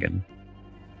bag and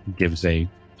gives a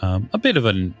bit of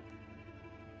an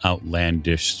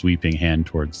outlandish sweeping hand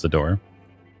towards the door.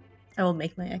 I will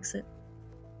make my exit.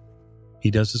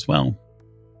 He does as well.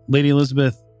 Lady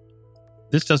Elisabeth,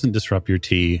 this doesn't disrupt your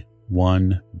tea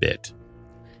one bit.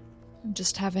 I'm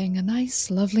just having a nice,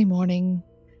 lovely morning,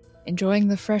 enjoying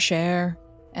the fresh air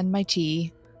and my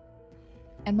tea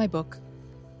and my book.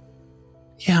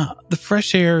 Yeah, the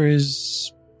fresh air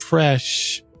is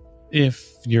fresh if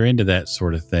you're into that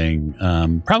sort of thing.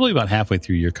 Probably about halfway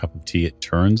through your cup of tea, it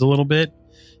turns a little bit.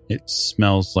 It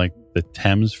smells like the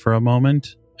Thames for a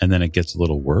moment, and then it gets a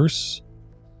little worse.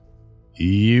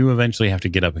 You eventually have to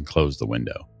get up and close the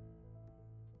window.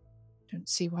 Don't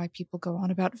see why people go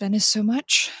on about Venice so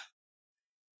much.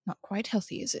 Not quite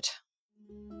healthy, is it?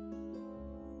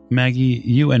 Maggie,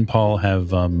 you and Paul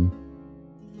have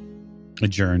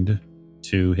adjourned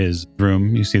to his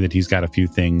room. You see that he's got a few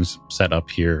things set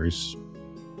up here.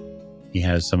 He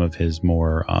has some of his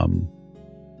more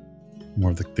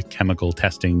of the chemical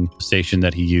testing station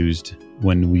that he used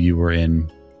when you were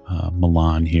in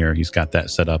Milan here. He's got that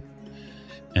set up.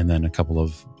 And then a couple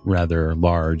of rather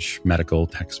large medical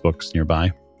textbooks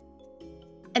nearby.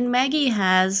 And Maggie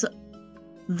has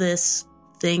this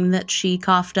thing that she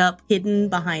coughed up hidden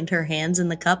behind her hands in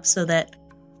the cup so that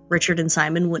Richard and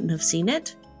Simon wouldn't have seen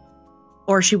it.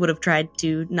 Or she would have tried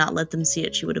to not let them see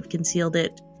it. She would have concealed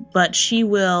it. But she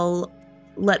will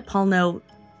let Paul know,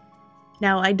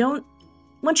 now, I don't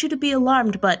want you to be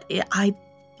alarmed, but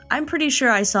I'm pretty sure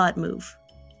I saw it move.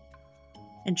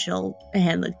 And she'll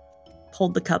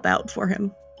hold the cup out for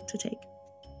him to take.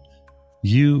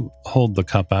 You hold the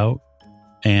cup out,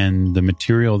 and the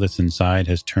material that's inside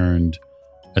has turned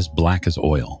as black as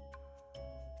oil.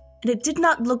 And it did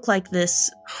not look like this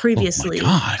previously. Oh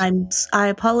my God. I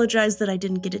apologize that I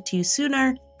didn't get it to you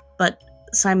sooner, but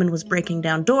Simon was breaking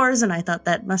down doors, and I thought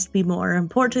that must be more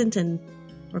important and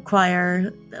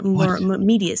require more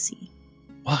immediacy.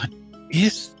 What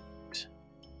is it?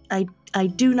 I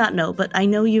do not know, but I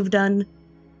know you've done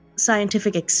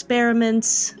scientific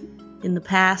experiments in the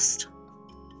past.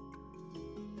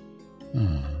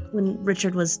 When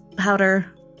Richard was powder.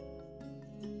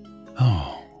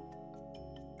 Oh.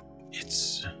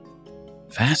 It's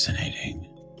fascinating.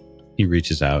 He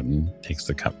reaches out and takes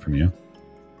the cup from you.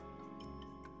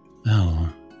 Oh.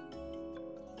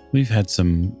 We've had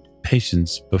some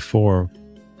patients before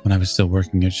when I was still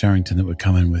working at Sherrington that would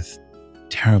come in with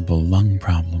terrible lung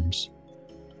problems.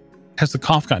 Has the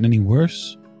cough gotten any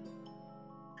worse?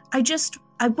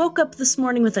 I woke up this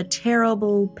morning with a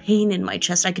terrible pain in my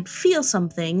chest. I could feel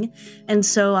something, and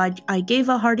so I gave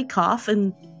a hearty cough,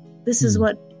 and this is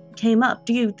what came up.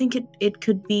 Do you think it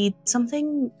could be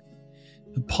something?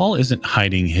 Paul isn't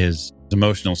hiding his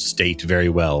emotional state very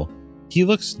well. He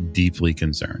looks deeply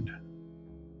concerned.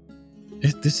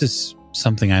 This is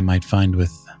something I might find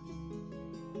with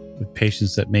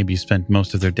patients that maybe spent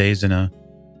most of their days in a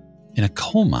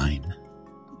coal mine.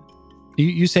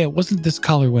 You say it wasn't this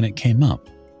color when it came up?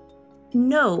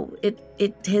 No, it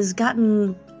has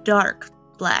gotten dark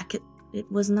black.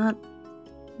 It was not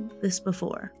this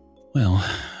before. Well,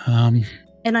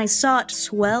 And I saw it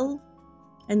swell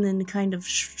and then kind of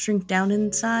shrink down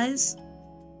in size.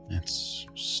 That's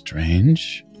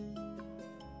strange.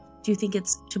 Do you think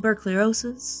it's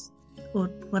tuberculosis? Or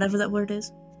whatever that word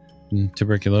is?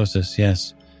 Tuberculosis,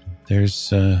 yes.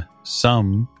 There's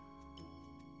some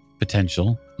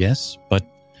potential, yes, but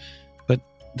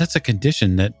that's a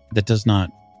condition that does not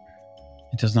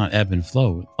ebb and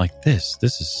flow like this.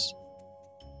 This is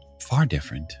far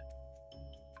different.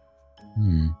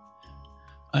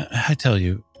 I tell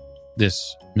you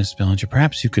this, Miss Bellinger,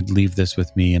 perhaps you could leave this with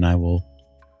me and I will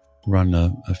run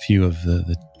a few of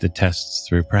the tests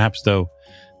through. Perhaps, though,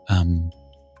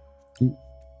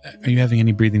 Are you having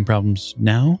any breathing problems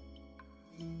now?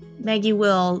 Maggie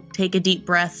will take a deep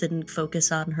breath and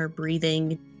focus on her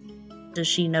breathing. Does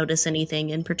she notice anything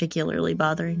in particularly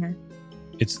bothering her?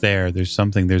 It's there.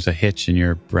 There's a hitch in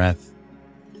your breath.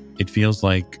 It feels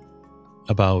like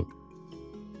about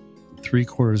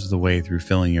 3/4 of the way through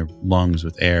filling your lungs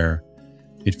with air,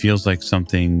 it feels like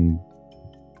something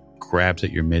grabs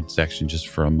at your midsection just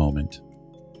for a moment.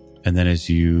 And then as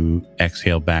you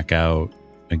exhale back out,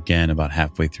 again, about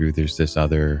halfway through, there's this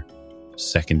other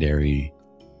secondary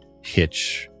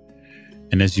hitch.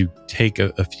 And as you take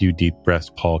a few deep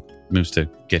breaths, Paul moves to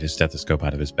get his stethoscope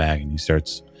out of his bag, and he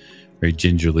starts very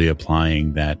gingerly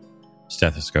applying that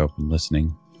stethoscope and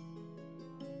listening.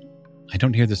 I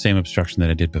don't hear the same obstruction that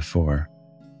I did before.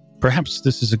 Perhaps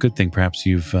this is a good thing. Perhaps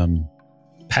you've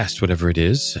passed whatever it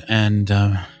is, and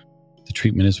the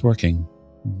treatment is working.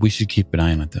 We should keep an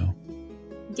eye on it, though.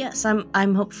 Yes,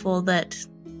 I'm hopeful that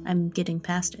I'm getting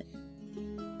past it.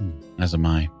 As am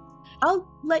I. I'll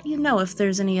let you know if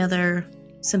there's any other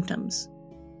symptoms.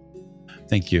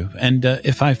 Thank you. And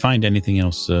if I find anything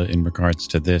else in regards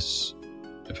to this,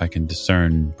 if I can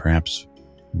discern perhaps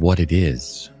what it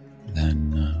is,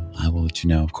 then I will let you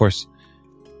know. Of course,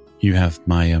 you have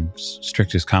my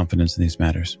strictest confidence in these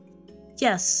matters.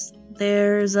 Yes,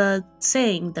 there's a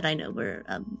saying that I know where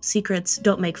secrets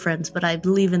don't make friends, but I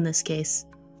believe in this case,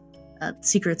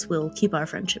 secrets will keep our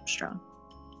friendship strong.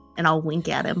 And I'll wink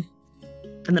at him,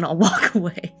 and then I'll walk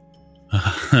away.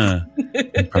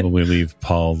 And probably leave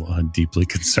Paul deeply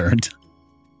concerned.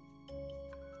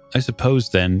 I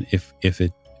suppose then, if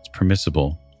it's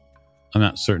permissible, I'm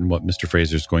not certain what Mr.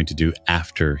 Fraser's going to do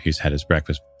after he's had his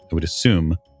breakfast. I would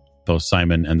assume both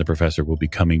Simon and the professor will be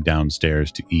coming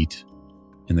downstairs to eat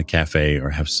in the cafe or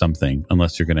have something,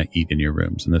 unless you're going to eat in your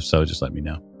rooms. And if so, just let me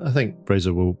know. I think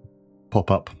Fraser will pop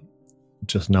up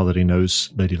just now that he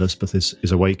knows Lady Elisabeth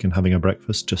is awake and having a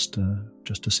breakfast, just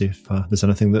to see if there's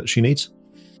anything that she needs.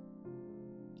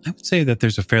 I would say that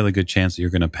there's a fairly good chance that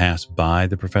you're going to pass by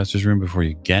the professor's room before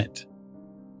you get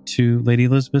to Lady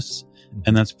Elisabeth's.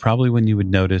 And that's probably when you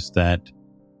would notice that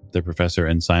the professor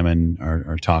and Simon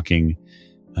are talking.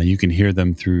 You can hear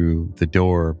them through the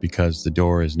door because the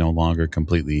door is no longer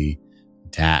completely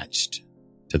attached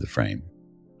to the frame.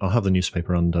 I'll have the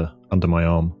newspaper under my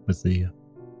arm with the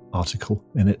article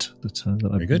in it that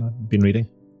I've been reading.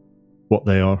 What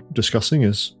they are discussing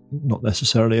is not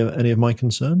necessarily any of my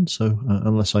concern, so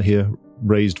unless I hear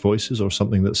raised voices or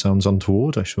something that sounds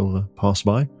untoward, I shall pass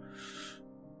by.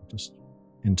 Just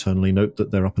internally note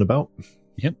that they're up and about.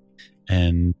 Yep.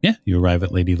 And you arrive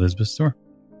at Lady Elisabeth's door.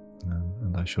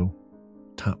 And I shall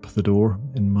tap the door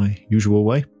in my usual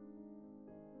way.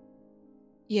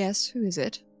 Yes, who is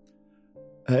it?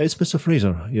 It's Mr.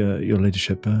 Fraser, your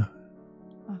ladyship.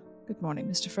 Good morning,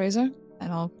 Mr. Fraser.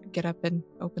 And I'll get up and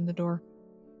open the door.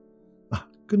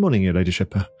 Good morning, your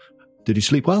ladyship. Did you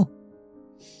sleep well?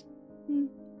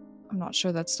 I'm not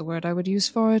sure that's the word I would use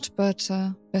for it, but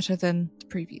better than the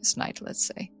previous night, let's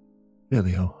say.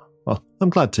 Really? Oh, well, I'm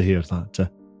glad to hear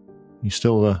that. You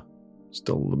still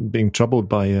being troubled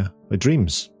by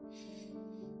dreams?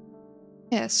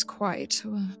 Yes, quite.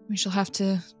 We shall have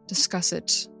to discuss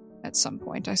it at some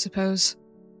point, I suppose,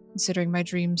 considering my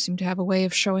dreams seem to have a way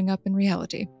of showing up in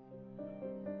reality.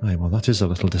 Aye, well, that is a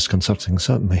little disconcerting,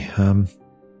 certainly.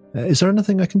 Is there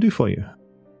anything I can do for you?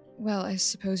 Well, I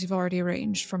suppose you've already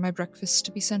arranged for my breakfast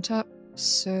to be sent up,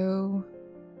 so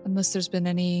unless there's been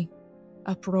any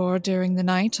uproar during the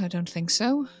night, I don't think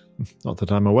so. Not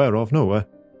that I'm aware of, no.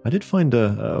 I did find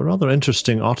a rather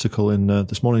interesting article in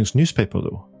this morning's newspaper,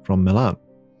 though, from Milan.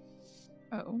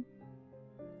 Oh?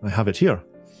 I have it here.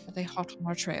 Are they hot on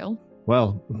our trail?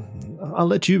 Well, I'll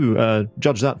let you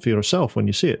judge that for yourself when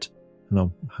you see it. And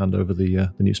I'll hand over the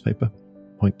newspaper,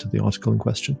 point to the article in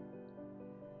question.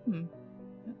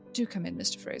 Do come in,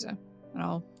 Mr. Fraser. And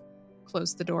I'll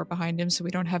close the door behind him so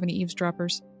we don't have any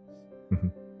eavesdroppers. Mm-hmm.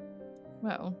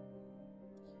 Well,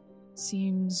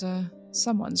 seems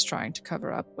someone's trying to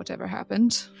cover up whatever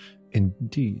happened.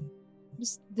 Indeed.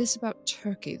 This about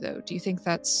Turkey, though, do you think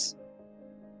that's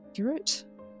accurate?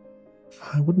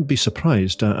 I wouldn't be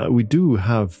surprised. We do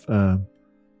have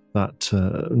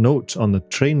that note on the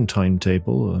train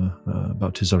timetable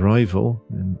about his arrival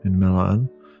in Milan.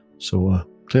 So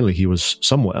clearly he was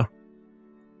somewhere.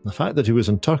 The fact that he was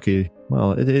in Turkey,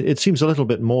 well, it seems a little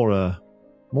bit more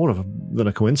than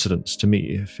a coincidence to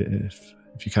me, if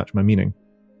you catch my meaning.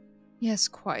 Yes,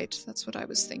 quite. That's what I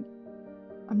was thinking.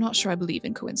 I'm not sure I believe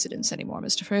in coincidence anymore,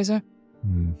 Mr. Fraser.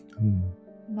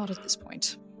 Not at this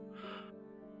point.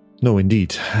 No,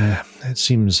 indeed. It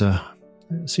seems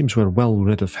we're well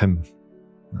rid of him.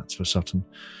 That's for certain.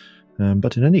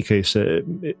 But in any case,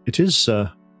 it is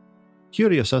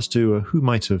curious as to who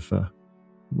might have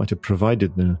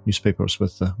provided the newspapers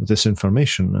with this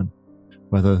information, and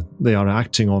whether they are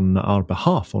acting on our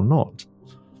behalf or not.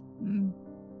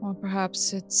 Or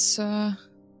perhaps it's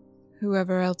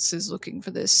whoever else is looking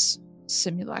for this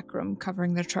simulacrum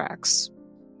covering their tracks.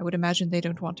 I would imagine they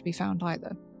don't want to be found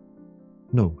either.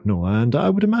 No, and I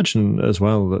would imagine as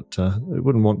well that they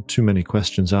wouldn't want too many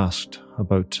questions asked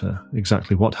about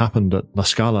exactly what happened at La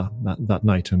Scala that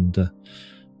night, and,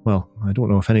 well, I don't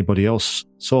know if anybody else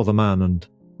saw the man, and,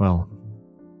 well,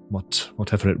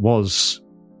 whatever it was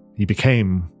he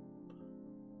became.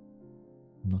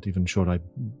 I'm not even sure I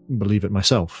believe it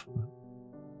myself.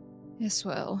 Yes,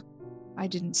 well, I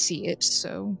didn't see it,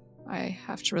 so I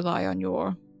have to rely on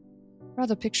your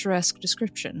rather picturesque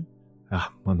description.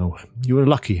 Well, no, you were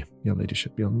lucky, Your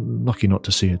Ladyship. You're lucky not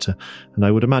to see it, and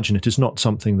I would imagine it is not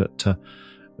something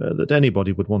that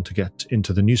anybody would want to get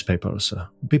into the newspapers.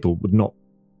 People would not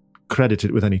credit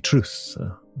it with any truth,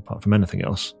 apart from anything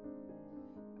else.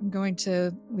 I'm going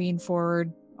to lean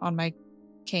forward on my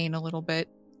cane a little bit.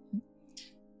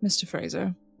 Mr.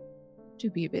 Fraser, do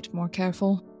be a bit more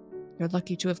careful. You're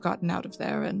lucky to have gotten out of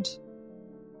there, and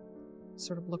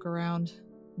sort of look around,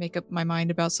 make up my mind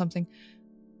about something.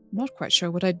 I'm not quite sure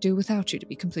what I'd do without you, to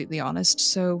be completely honest,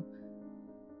 so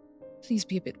please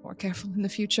be a bit more careful in the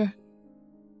future.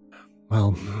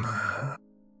 Well,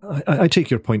 I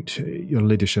take your point, Your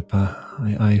Ladyship.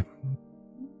 I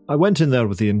went in there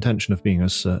with the intention of being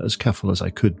as careful as I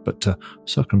could, but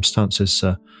circumstances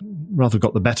rather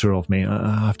got the better of me,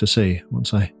 I have to say,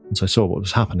 once I saw what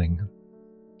was happening.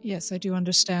 Yes, I do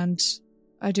understand.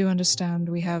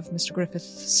 We have Mr. Griffith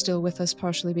still with us,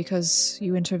 partially because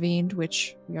you intervened,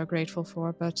 which we are grateful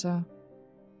for, but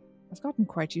I've gotten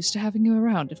quite used to having you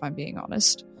around, if I'm being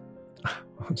honest.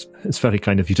 It's very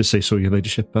kind of you to say so, Your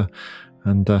Ladyship.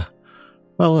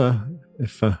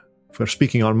 If we're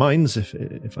speaking our minds,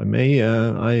 if I may,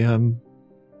 I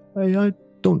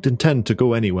don't intend to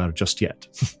go anywhere just yet.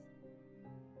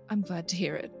 I'm glad to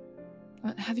hear it.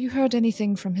 Have you heard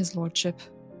anything from his lordship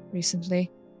recently?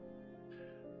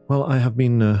 Well, I have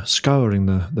been scouring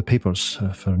the papers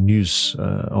for news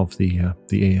of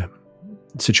the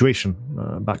situation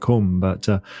back home, but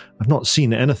I've not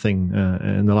seen anything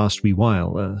in the last wee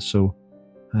while, so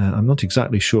I'm not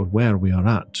exactly sure where we are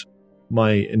at.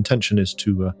 My intention is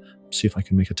to see if I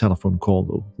can make a telephone call,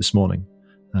 though, this morning,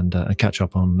 and catch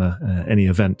up on any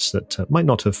events that might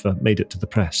not have made it to the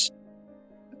press.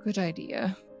 Good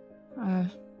idea.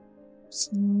 It's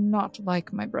not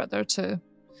like my brother to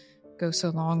go so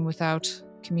long without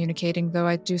communicating, though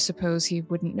I do suppose he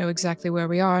wouldn't know exactly where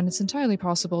we are, and it's entirely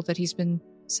possible that he's been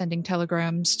sending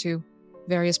telegrams to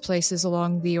various places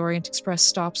along the Orient Express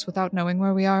stops without knowing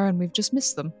where we are, and we've just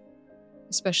missed them.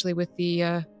 Especially with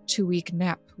the 2-week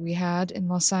nap we had in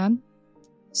Lausanne.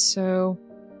 So...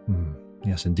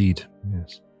 Yes, indeed.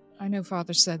 Yes. I know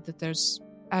Father said that there's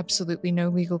absolutely no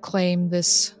legal claim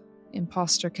this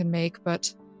imposter can make,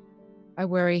 but I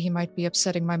worry he might be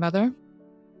upsetting my mother.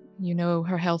 You know,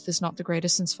 her health is not the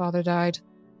greatest since Father died,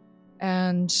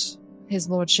 and his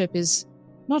lordship is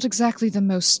not exactly the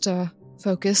most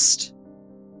focused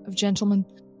of gentlemen.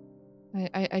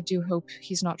 I do hope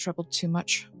he's not troubled too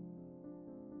much.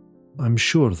 I'm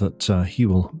sure that he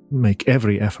will make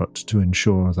every effort to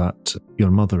ensure that your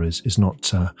mother is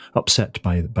not upset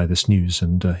by this news,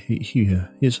 and he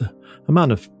is a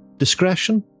man of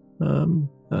discretion,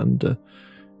 and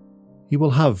he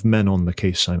will have men on the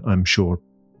case, I'm sure.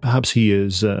 Perhaps he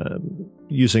is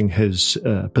using his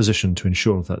position to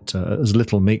ensure that as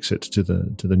little makes it to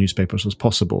the newspapers as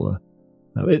possible.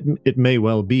 It may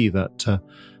well be that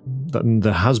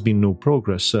there has been no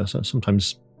progress.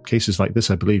 Sometimes cases like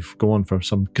this, I believe, go on for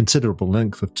some considerable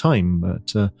length of time.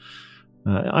 But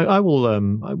I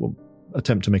will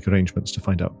attempt to make arrangements to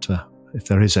find out if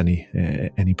there is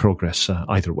any progress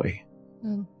either way.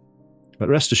 But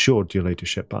rest assured, Your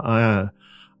Ladyship, I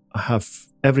have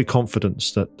every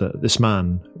confidence that this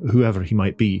man, whoever he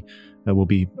might be, will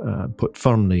be put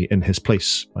firmly in his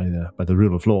place by the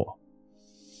rule of law.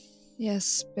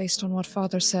 Yes, based on what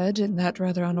Father said in that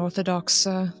rather unorthodox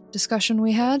discussion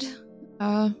we had,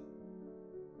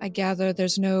 I gather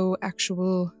there's no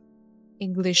actual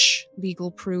English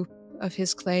legal proof of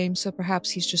his claim, so perhaps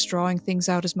he's just drawing things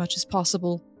out as much as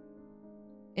possible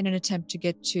in an attempt to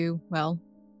get to, well,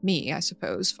 me, I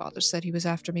suppose. Father said he was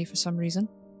after me for some reason.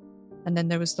 And then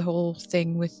there was the whole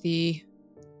thing with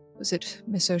was it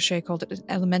Miss O'Shea called it an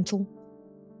elemental?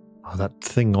 Oh, that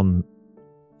thing on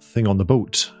the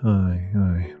boat.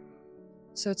 Aye.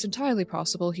 So it's entirely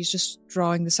possible he's just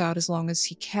drawing this out as long as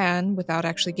he can without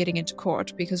actually getting into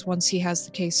court, because once he has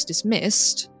the case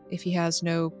dismissed, if he has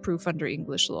no proof under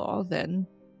English law, then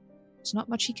there's not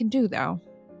much he can do now.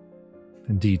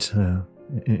 Indeed.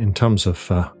 In terms of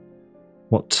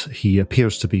what he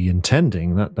appears to be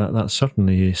intending, that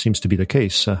certainly seems to be the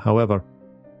case. However,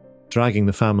 dragging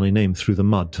the family name through the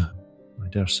mud, I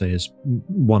dare say, is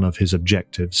one of his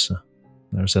objectives.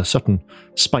 There's a certain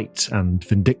spite and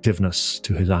vindictiveness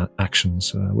to his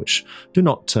actions, which do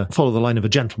not follow the line of a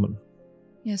gentleman.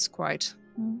 Yes, quite.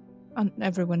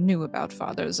 Everyone knew about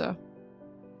father's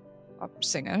opera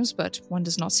singers, but one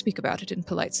does not speak about it in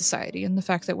polite society, and the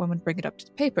fact that one would bring it up to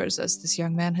the papers, as this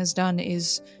young man has done,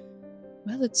 is,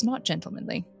 well, it's not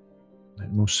gentlemanly.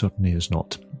 It most certainly is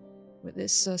not. With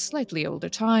this slightly older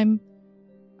time,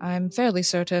 I'm fairly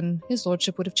certain his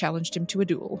lordship would have challenged him to a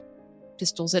duel.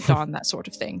 Pistols at dawn, that sort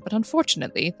of thing. But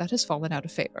unfortunately, that has fallen out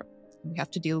of favor. We have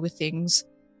to deal with things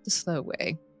the slow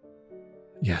way.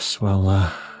 Yes, well,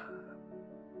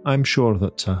 I'm sure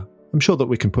that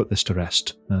we can put this to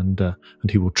rest, and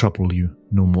he will trouble you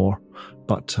no more.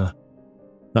 But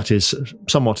that is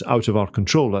somewhat out of our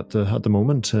control at the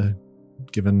moment,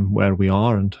 given where we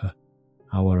are and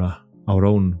our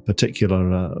own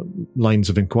particular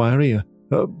lines of inquiry.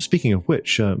 Speaking of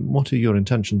which, what are your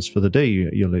intentions for the day,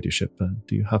 your ladyship?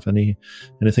 Do you have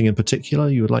anything in particular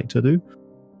you would like to do?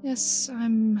 Yes,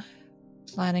 I'm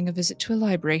planning a visit to a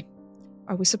library.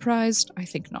 Are we surprised? I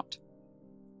think not.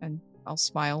 And I'll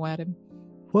smile at him.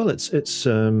 Well, it's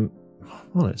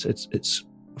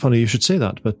funny you should say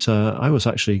that, but I was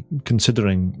actually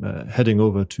considering heading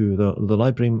over to the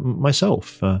library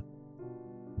myself.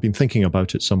 Been thinking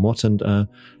about it somewhat, and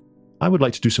I would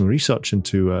like to do some research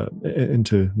into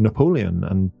Napoleon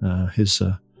and his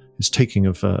taking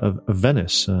of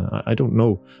Venice. I don't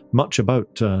know much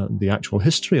about the actual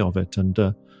history of it, and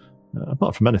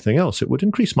apart from anything else, it would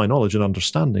increase my knowledge and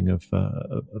understanding of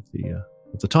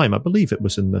the time. I believe it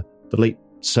was in the late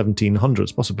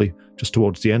 1700s, possibly just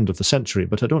towards the end of the century,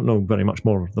 but I don't know very much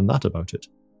more than that about it.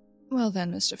 Well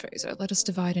then, Mr. Fraser, let us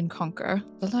divide and conquer.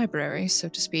 The library, so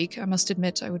to speak. I must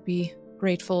admit I would be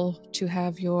grateful to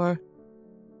have your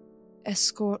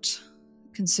escort,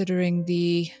 considering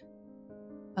the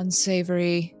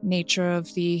unsavory nature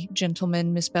of the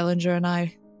gentleman Miss Bellinger and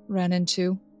I ran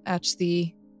into at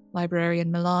the library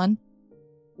in Milan.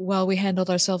 While we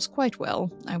handled ourselves quite well,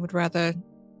 I would rather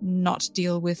not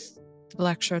deal with the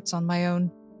black shirts on my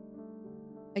own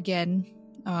again,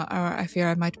 or I fear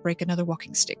I might break another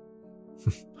walking stick.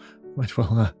 Right,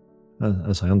 well,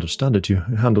 as I understand it, you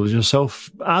handled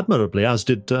yourself admirably, as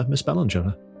did Miss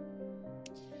Bellinger.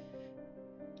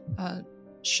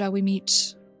 Shall we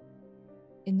meet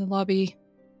in the lobby,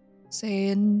 say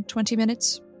in 20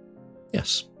 minutes?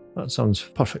 Yes, that sounds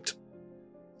perfect.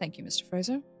 Thank you, Mr.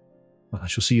 Fraser. Well, I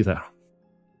shall see you there.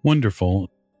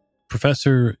 Wonderful.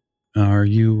 Professor, are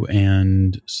you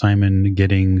and Simon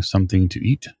getting something to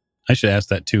eat? I should ask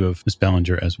that too of Miss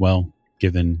Bellinger as well,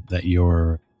 given that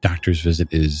your doctor's visit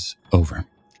is over.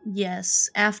 Yes,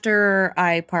 after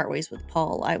I part ways with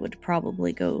Paul, I would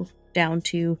probably go down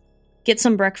to get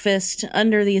some breakfast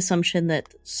under the assumption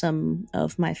that some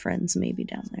of my friends may be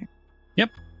down there. Yep,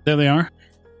 there they are.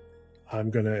 I'm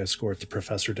going to escort the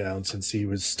professor down since he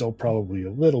was still probably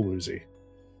a little woozy.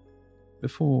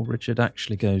 Before Richard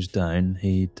actually goes down,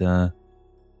 he'd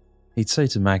say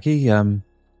to Maggie, I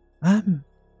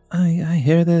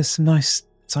hear there's some nice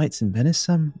sights in Venice.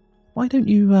 Why don't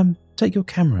you take your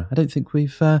camera? I don't think you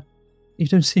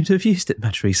don't seem to have used it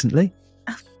much recently.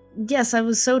 Yes, I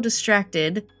was so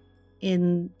distracted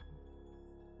in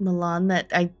Milan that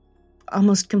I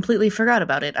almost completely forgot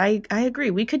about it. I agree.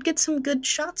 We could get some good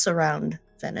shots around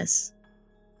Venice.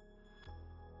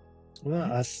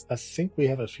 Well, I think we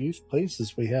have a few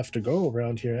places we have to go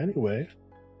around here anyway.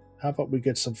 How about we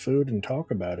get some food and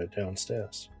talk about it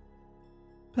downstairs?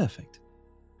 Perfect.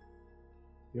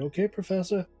 You okay,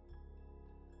 Professor?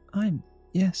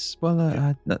 Yes. Well,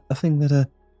 a thing that a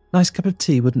nice cup of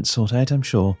tea wouldn't sort out, I'm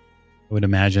sure. I would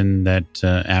imagine that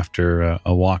after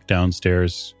a walk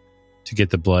downstairs to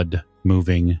get the blood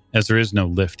moving, as there is no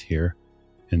lift here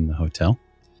in the hotel,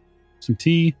 some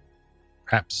tea,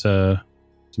 perhaps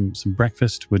some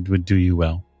breakfast would do you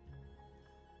well.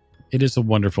 It is a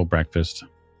wonderful breakfast.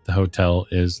 The hotel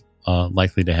is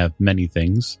likely to have many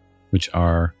things which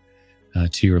are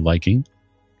to your liking.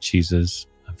 Cheeses,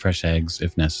 fresh eggs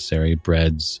if necessary,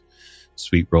 breads,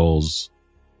 sweet rolls.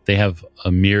 They have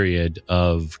a myriad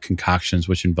of concoctions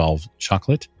which involve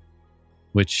chocolate,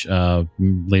 which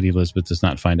Lady Elisabeth does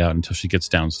not find out until she gets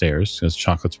downstairs, because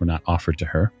chocolates were not offered to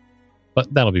her.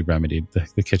 But that'll be remedied.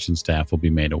 The kitchen staff will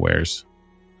be made awares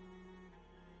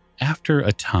after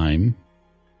a time,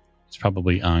 it's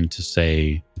probably on to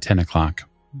say 10 o'clock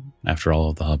after all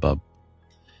of the hubbub,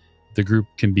 the group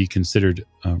can be considered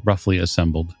roughly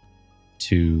assembled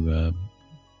to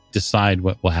decide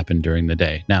what will happen during the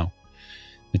day. Now,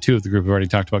 the two of the group have already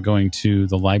talked about going to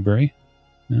the library,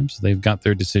 so they've got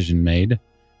their decision made.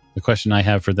 The question I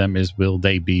have for them is, will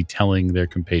they be telling their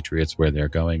compatriots where they're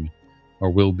going, or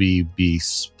will we be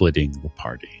splitting the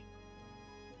party?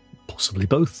 Possibly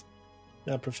both.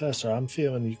 Now, Professor, I'm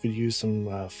feeling you could use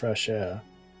some fresh air.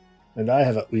 And I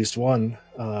have at least one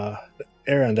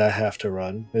errand I have to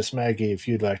run. Miss Maggie, if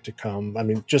you'd like to come. I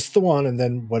mean, just the one, and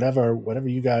then whatever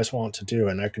you guys want to do,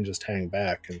 and I can just hang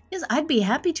back. And Yes, I'd be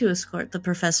happy to escort the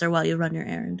professor while you run your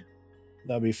errand.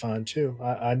 that'll be fine, too.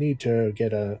 I need to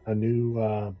get a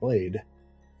new blade.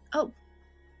 Oh.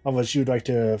 Unless you'd like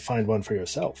to find one for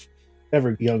yourself.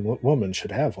 Every young woman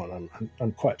should have one,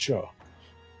 I'm quite sure.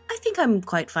 I think I'm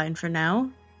quite fine for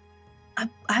now.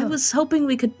 I was hoping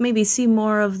we could maybe see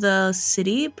more of the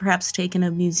city, perhaps take in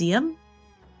a museum.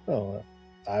 Oh,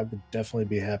 I would definitely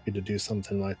be happy to do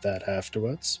something like that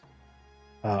afterwards.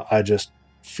 I just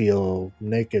feel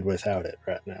naked without it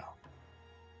right now.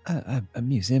 A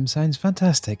museum sounds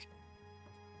fantastic.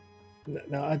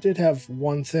 Now, I did have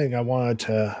one thing I wanted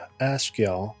to ask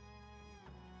y'all.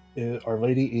 Are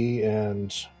Lady E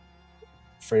and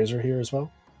Fraser here as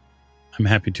well? I'm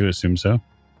happy to assume so.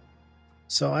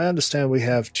 So I understand we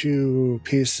have two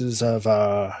pieces of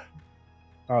our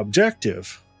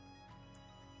objective,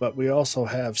 but we also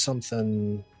have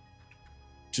something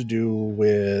to do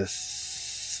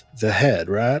with the head,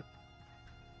 right?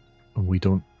 We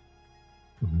don't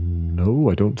know,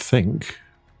 I don't think.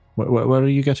 Where are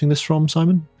you getting this from,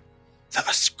 Simon? The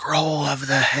scroll of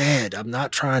the head. I'm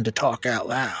not trying to talk out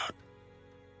loud.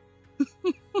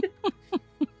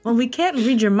 Well, we can't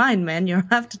read your mind, man. You'll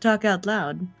have to talk out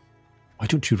loud. Why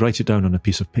don't you write it down on a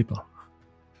piece of paper?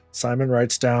 Simon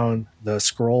writes down the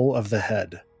scroll of the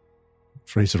head.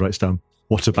 Fraser writes down,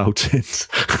 what about it?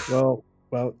 Well,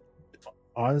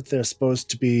 aren't there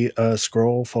supposed to be a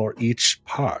scroll for each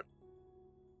part?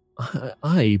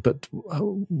 Aye, but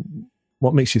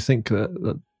what makes you think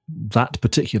that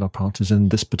particular part is in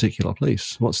this particular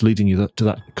place? What's leading you to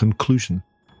that conclusion?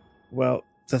 Well,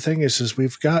 the thing is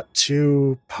we've got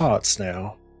two parts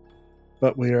now,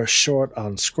 but we are short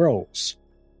on scrolls.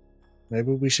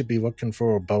 Maybe we should be looking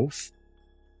for both?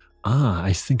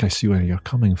 I think I see where you're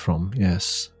coming from,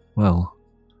 yes. Well,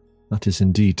 that is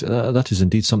indeed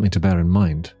something to bear in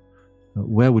mind.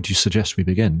 Where would you suggest we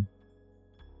begin?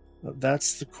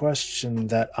 That's the question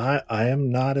that I am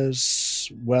not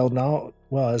as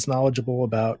as knowledgeable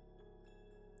about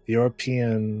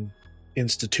European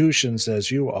institutions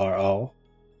as you are all.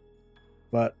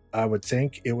 But I would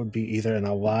think it would be either in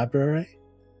a library,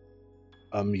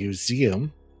 a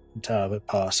museum, entirely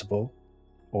possible,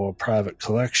 or a private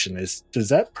collection. Does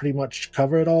that pretty much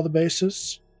cover it, all the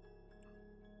bases?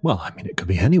 Well, I mean, it could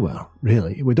be anywhere,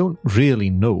 really. We don't really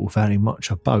know very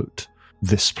much about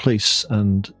this place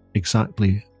and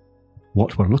exactly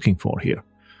what we're looking for here.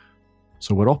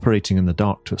 So we're operating in the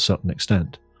dark to a certain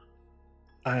extent.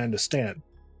 I understand.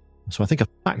 So I think a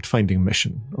fact-finding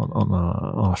mission on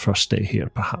our first day here,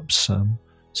 perhaps.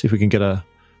 See if we can get a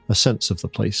sense of the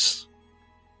place.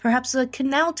 Perhaps a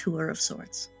canal tour of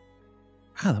sorts.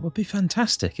 That would be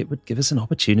fantastic. It would give us an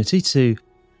opportunity to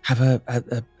have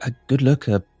a good look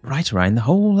right around the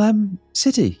whole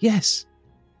city, yes.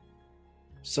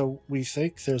 So we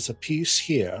think there's a piece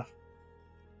here,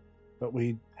 but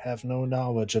we have no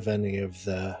knowledge of any of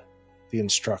the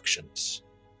instructions.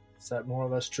 Is that more or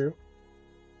less true?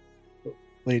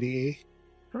 Lady E?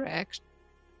 Correct.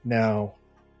 Now,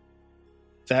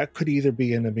 that could either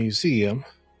be in a museum,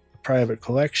 a private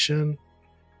collection,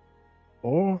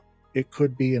 or it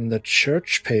could be in the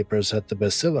church papers at the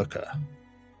Basilica.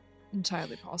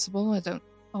 Entirely possible.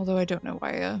 Although I don't know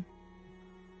why a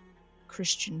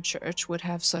Christian church would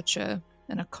have such an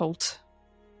occult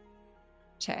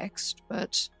text,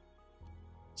 but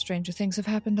stranger things have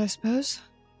happened, I suppose.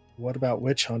 What about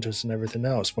witch hunters and everything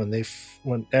else?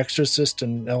 When Exorcist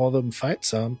and all of them fight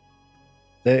some,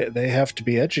 they have to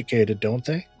be educated, don't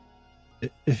they?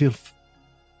 If you'll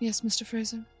Yes, Mr.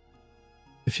 Fraser?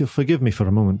 If you'll forgive me for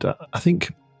a moment, I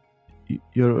think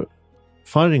you're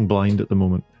firing blind at the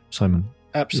moment, Simon.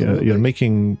 Absolutely. You're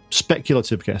making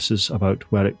speculative guesses about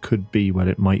where it could be, where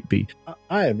it might be.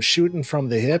 I am shooting from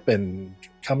the hip and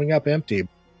coming up empty.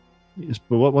 Yes,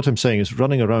 but what I'm saying is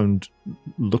running around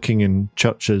looking in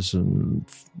churches and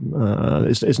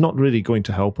is not really going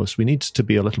to help us. We need to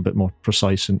be a little bit more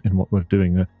precise in what we're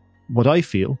doing. What I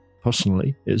feel,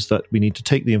 personally, is that we need to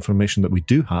take the information that we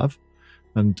do have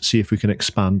and see if we can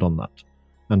expand on that.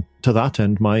 And to that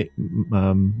end, my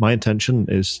intention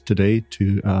is today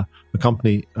to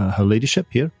accompany Her Ladyship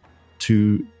here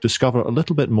to discover a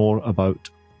little bit more about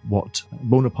what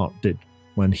Bonaparte did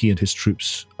when he and his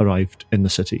troops arrived in the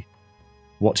city.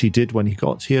 What he did when he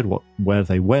got here, where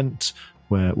they went,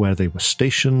 where they were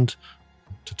stationed,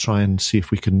 to try and see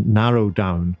if we can narrow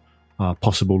down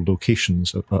possible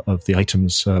locations of the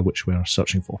items which we are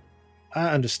searching for.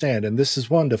 I understand, and this is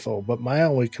wonderful, but my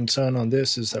only concern on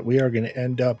this is that we are going to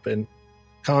end up in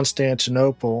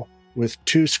Constantinople with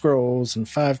 2 scrolls and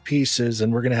 5 pieces,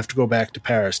 and we're going to have to go back to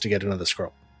Paris to get another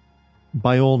scroll.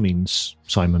 By all means,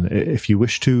 Simon, if you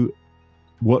wish to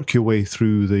work your way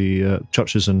through the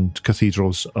churches and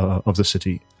cathedrals of the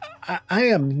city. I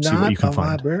am not a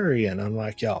librarian,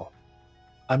 unlike y'all.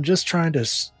 I'm just trying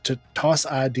to toss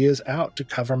ideas out to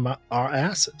cover our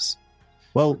asses.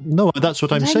 Well, no, that's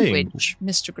what I'm saying. Language,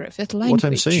 Mr. Griffith,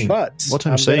 language. What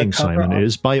I'm saying, Simon,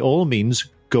 is by all means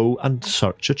go and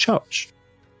search a church.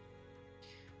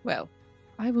 Well,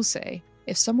 I will say,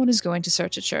 if someone is going to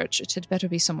search a church, it had better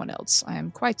be someone else. I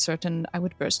am quite certain I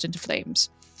would burst into flames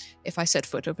if I set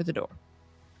foot over the door.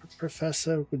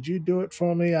 Professor, would you do it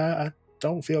for me? I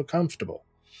don't feel comfortable.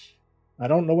 I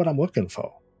don't know what I'm looking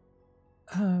for.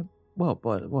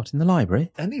 What, in the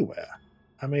library? Anywhere.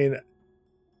 I mean,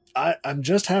 I'm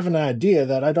just having an idea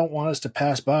that I don't want us to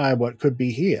pass by what could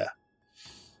be here.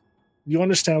 You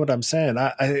understand what I'm saying?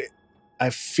 I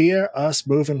fear us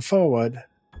moving forward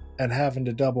and having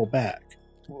to double back.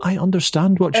 I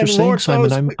understand what you're saying,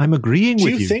 Simon. I'm agreeing with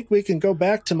you. Do you think we can go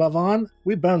back to Mavan?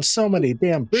 We burned so many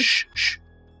damn bridges. Shh.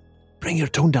 Bring your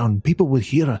tone down. People will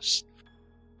hear us.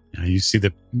 You see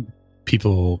the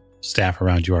staff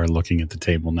around you are looking at the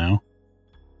table now.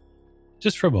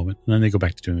 Just for a moment, and then they go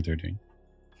back to doing what they're doing.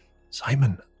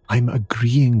 Simon, I'm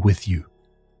agreeing with you.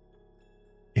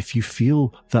 If you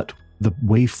feel that the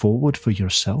way forward for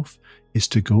yourself is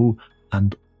to go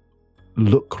and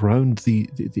look around the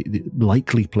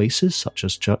likely places, such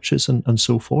as churches and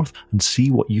so forth, and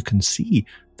see what you can see,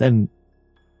 then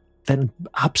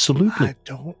absolutely. I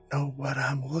don't know what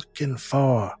I'm looking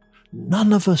for.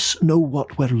 None of us know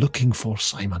what we're looking for,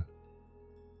 Simon.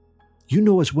 You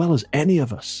know as well as any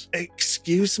of us.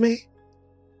 Excuse me?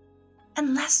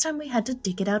 And last time we had to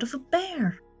dig it out of a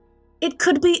bear. It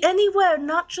could be anywhere,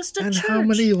 not just a church. And how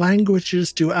many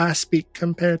languages do I speak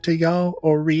compared to y'all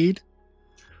or read?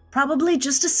 Probably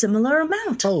just a similar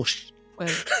amount. Oh, Well,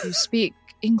 you speak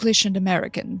English and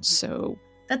American, so...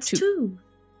 That's 2.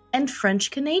 And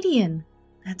French Canadian.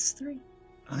 That's 3.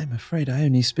 I'm afraid I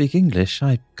only speak English.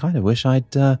 I kind of wish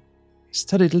I'd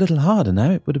studied a little harder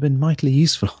now. It would have been mightily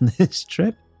useful on this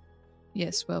trip.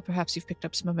 Yes, well, perhaps you've picked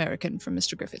up some American from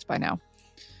Mr. Griffith by now.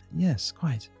 Yes,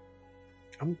 quite.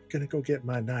 I'm gonna go get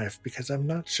my knife because I'm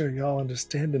not sure y'all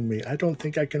understanding me. I don't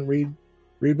think I can read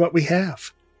what we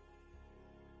have.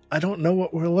 I don't know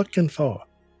what we're looking for.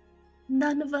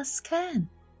 None of us can.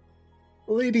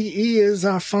 Lady E is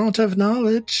our font of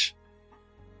knowledge.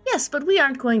 Yes, but we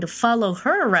aren't going to follow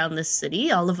her around this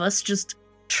city, all of us just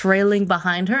trailing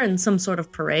behind her in some sort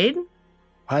of parade.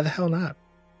 Why the hell not?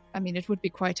 I mean, it would be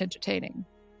quite entertaining.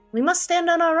 We must stand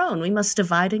on our own. We must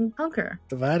divide and conquer.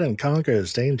 Divide and conquer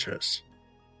is dangerous.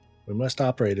 We must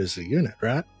operate as a unit,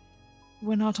 right?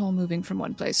 We're not all moving from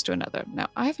one place to another. Now,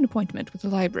 I have an appointment with the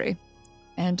library,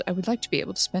 and I would like to be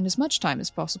able to spend as much time as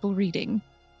possible reading.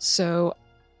 So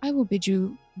I will bid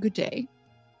you good day,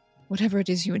 whatever it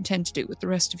is you intend to do with the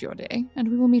rest of your day, and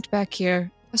we will meet back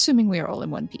here, assuming we are all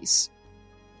in one piece.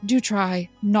 Do try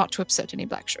not to upset any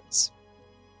black shirts.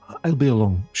 I'll be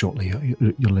along shortly,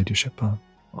 your ladyship.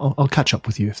 I'll catch up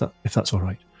with you if that's all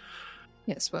right.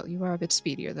 Yes, well, you are a bit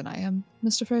speedier than I am,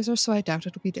 Mr. Fraser, so I doubt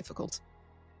it'll be difficult.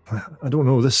 I don't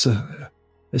know. This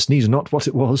knee's not what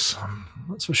it was.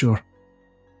 That's for sure.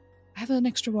 I have an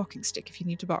extra walking stick if you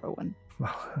need to borrow one.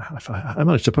 Well, I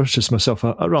managed to purchase myself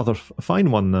a rather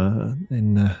fine one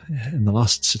in the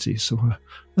last city, so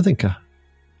I think I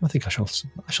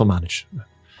shall manage.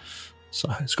 So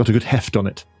it's got a good heft on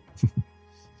it.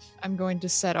 I'm going to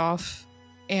set off,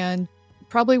 and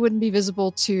probably wouldn't be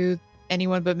visible to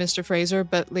anyone but Mr. Fraser,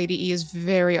 but Lady E is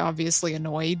very obviously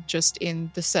annoyed just in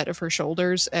the set of her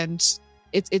shoulders, and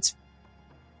it's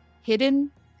hidden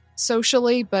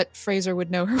socially, but Fraser would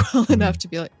know her well enough to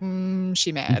be like,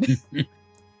 she mad.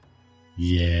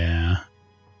 Yeah.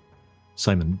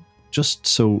 Simon, just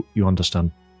so you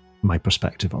understand my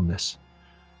perspective on this,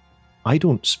 I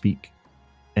don't speak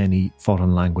any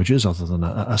foreign languages other than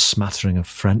a smattering of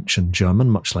French and German,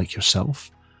 much like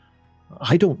yourself.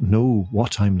 I don't know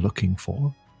what I'm looking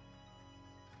for.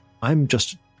 I'm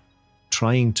just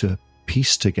trying to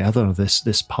piece together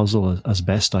this puzzle as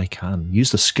best I can.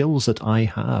 Use the skills that I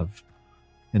have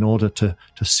in order to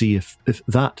see if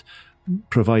that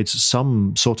provides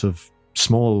some sort of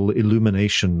small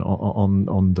illumination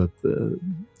on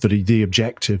the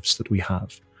objectives that we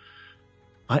have.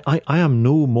 I am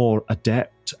no more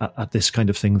adept at this kind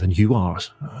of thing than you are.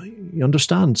 You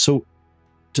understand? So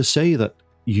to say that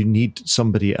you need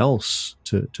somebody else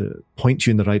to point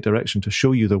you in the right direction, to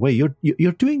show you the way,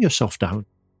 you're doing yourself down.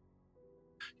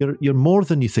 You're more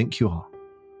than you think you are.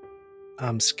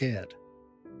 I'm scared.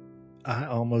 I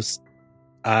almost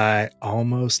died.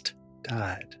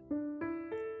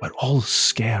 We're all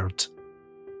scared.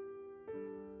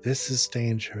 This is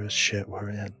dangerous shit we're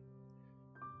in.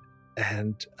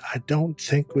 And I don't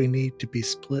think we need to be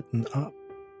splitting up.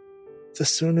 The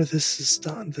sooner this is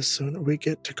done, the sooner we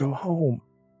get to go home.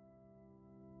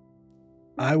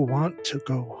 I want to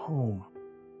go home.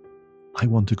 I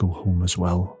want to go home as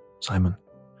well, Simon.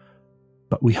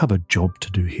 But we have a job to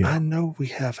do here. I know we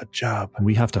have a job. And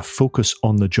we have to focus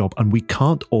on the job. And we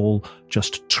can't all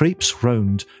just traipse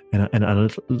round in a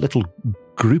little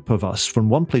group of us from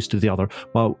one place to the other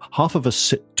while half of us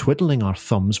sit twiddling our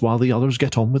thumbs while the others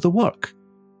get on with the work.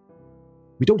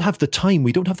 We don't have the time.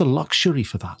 We don't have the luxury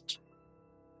for that.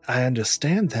 I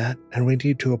understand that, and we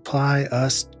need to apply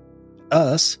us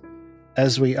as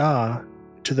we are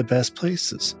to the best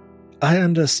places. I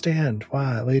understand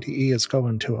why Lady E is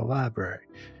going to a library.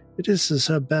 This is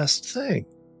her best thing.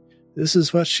 This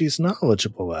is what she's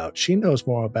knowledgeable about. She knows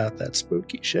more about that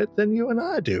spooky shit than you and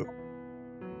I do.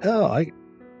 Hell, I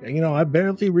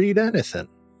barely read anything.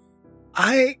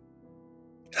 I'm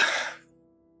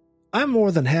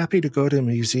more than happy to go to a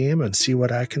museum and see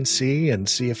what I can see and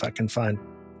see if I can find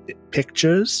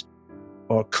pictures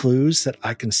or clues that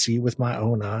I can see with my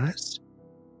own eyes.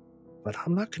 But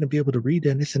I'm not going to be able to read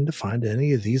anything to find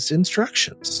any of these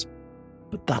instructions.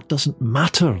 But that doesn't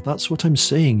matter. That's what I'm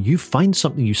saying. You find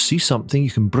something, you see something,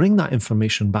 you can bring that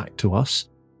information back to us.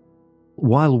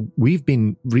 While we've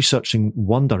been researching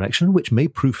one direction, which may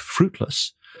prove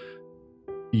fruitless,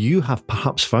 you have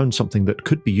perhaps found something that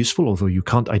could be useful, although you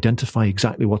can't identify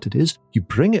exactly what it is. You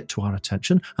bring it to our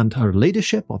attention, and her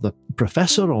ladyship, or the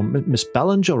professor, or Miss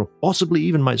Bellinger, or possibly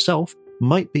even myself,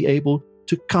 might be able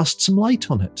to cast some light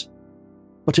on it.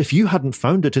 But if you hadn't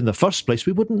found it in the first place,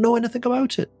 we wouldn't know anything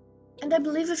about it. And I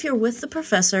believe if you're with the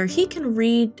professor, he can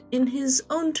read in his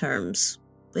own terms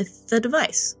with the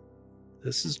device.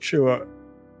 This is true.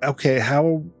 Okay, how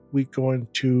are we going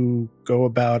to go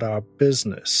about our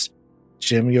business?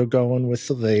 Jim, you're going with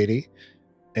the lady,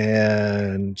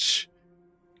 and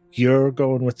you're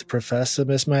going with the professor,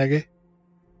 Miss Maggie?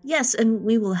 Yes, and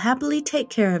we will happily take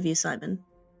care of you, Simon.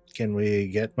 Can we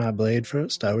get my blade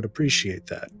first? I would appreciate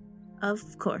that.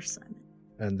 Of course, Simon.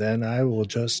 And then I will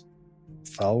just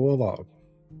follow along.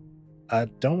 I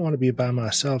don't want to be by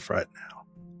myself right now.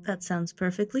 That sounds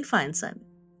perfectly fine, Simon.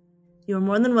 You are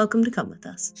more than welcome to come with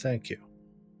us. Thank you.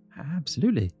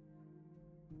 Absolutely.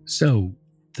 So,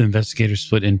 the investigators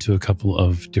split into a couple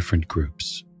of different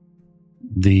groups.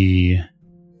 The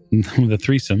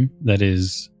threesome, that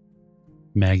is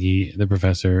Maggie, the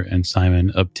professor, and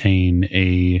Simon, obtain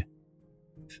a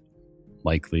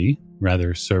likely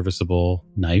rather serviceable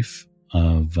knife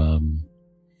of,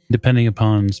 depending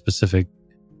upon specific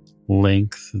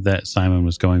length that Simon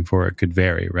was going for, it could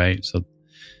vary, right? So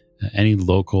any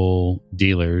local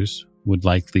dealers would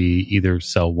likely either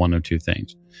sell one or two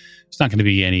things. It's not going to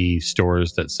be any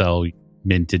stores that sell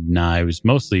minted knives.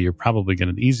 Mostly,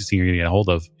 the easiest thing you're going to get a hold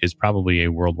of is probably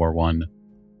a World War I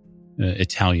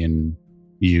Italian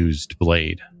used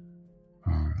blade.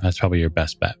 That's probably your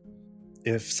best bet.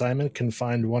 If Simon can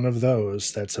find one of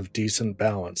those that's of decent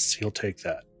balance, he'll take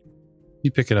that.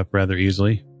 You pick it up rather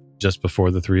easily just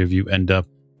before the three of you end up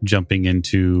jumping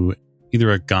into either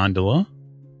a gondola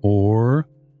or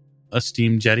a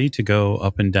steam jetty to go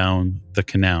up and down the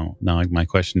canal. Now, my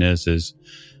question is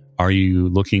are you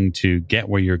looking to get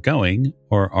where you're going,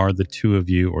 or are the two of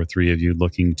you or three of you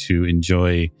looking to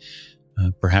enjoy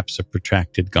perhaps a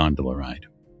protracted gondola ride?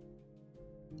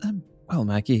 Well,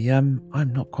 Maggie, I'm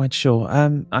not quite sure.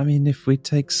 I mean, if we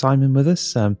take Simon with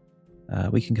us,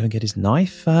 we can go and get his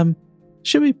knife.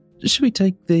 Should we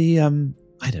take the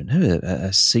I don't know,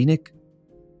 a scenic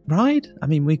ride? I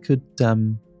mean, we could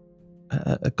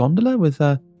a gondola with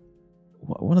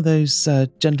one of those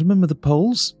gentlemen with the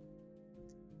poles.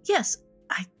 Yes,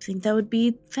 I think that would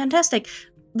be fantastic.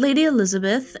 Lady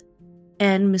Elisabeth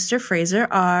and Mr. Fraser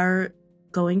are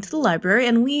going to the library,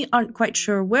 and we aren't quite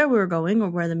sure where we're going or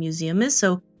where the museum is,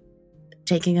 so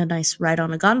taking a nice ride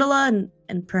on a gondola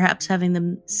and perhaps having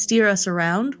them steer us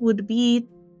around would be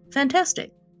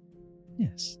fantastic.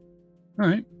 Yes. All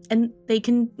right. And they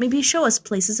can maybe show us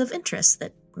places of interest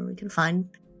where we can find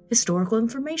historical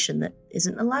information that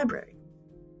isn't a library.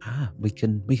 We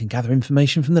can gather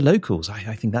information from the locals.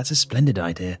 I think that's a splendid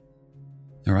idea.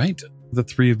 All right. The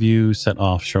three of you set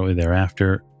off shortly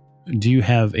thereafter. Do you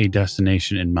have a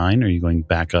destination in mind? Or are you going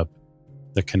back up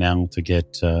the canal to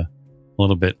get a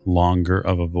little bit longer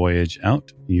of a voyage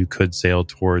out? You could sail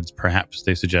towards, perhaps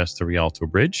they suggest, the Rialto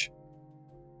Bridge.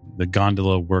 The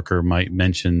gondola worker might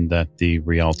mention that the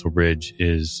Rialto Bridge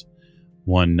is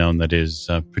one known that is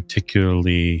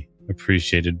particularly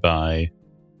appreciated by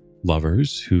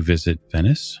lovers who visit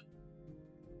Venice.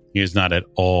 He is not at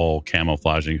all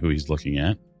camouflaging who he's looking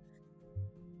at.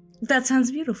 That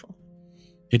sounds beautiful.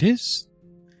 It is.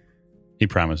 He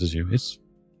promises you. It's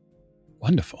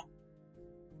wonderful.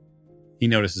 He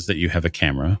notices that you have a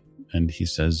camera, and he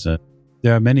says,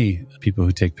 there are many people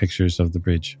who take pictures of the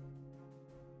bridge.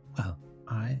 Well,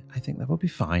 I think that will be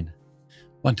fine.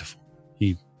 Wonderful.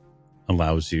 He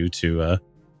allows you to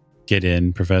get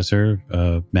in, Professor.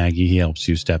 Maggie, he helps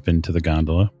you step into the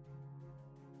gondola.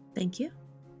 Thank you.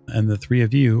 And the three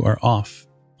of you are off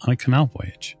on a canal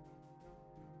voyage.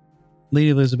 Lady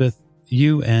Elisabeth,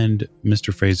 you and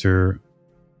Mr. Fraser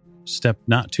step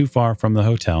not too far from the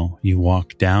hotel. You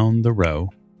walk down the row,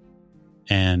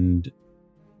 and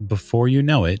before you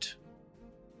know it,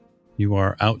 you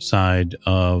are outside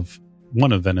of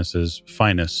one of Venice's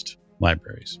finest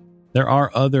libraries. There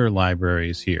are other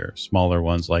libraries here, smaller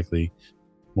ones, likely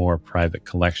more private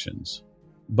collections.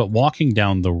 But walking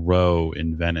down the row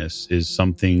in Venice is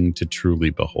something to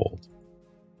truly behold.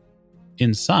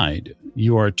 Inside,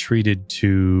 you are treated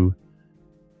to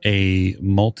a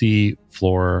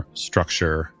multi-floor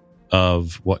structure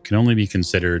of what can only be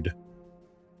considered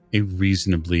a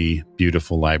reasonably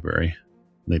beautiful library,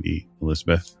 Lady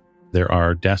Elisabeth. There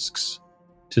are desks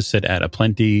to sit at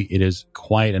aplenty. It is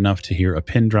quiet enough to hear a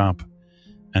pin drop,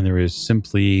 and there is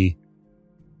simply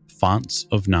fonts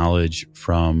of knowledge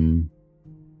from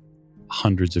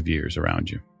hundreds of years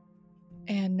around you.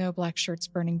 And no black shirts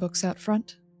burning books out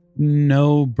front?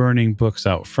 No burning books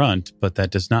out front, but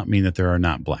that does not mean that there are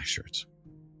not black shirts.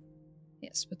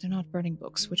 Yes, but they're not burning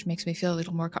books, which makes me feel a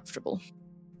little more comfortable.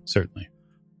 Certainly.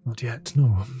 Not yet,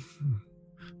 no.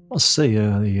 I must say,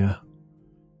 the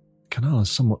canal is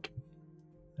somewhat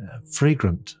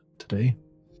fragrant today.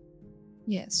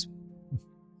 Yes.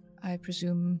 I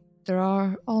presume there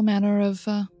are all manner of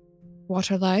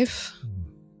water life,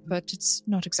 but it's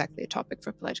not exactly a topic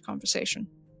for polite conversation.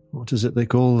 What is it they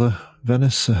call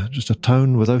Venice? Just a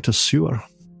town without a sewer?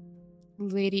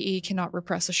 Lady E cannot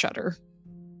repress a shudder.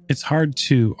 It's hard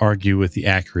to argue with the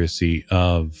accuracy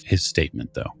of his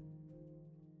statement, though.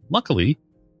 Luckily,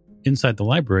 inside the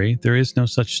library, there is no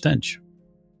such stench.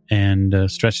 And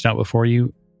stretched out before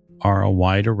you are a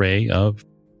wide array of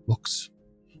books.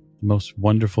 The most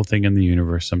wonderful thing in the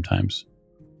universe sometimes.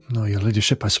 No, Your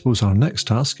Ladyship, I suppose our next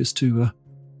task is to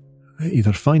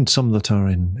either find some that are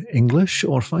in English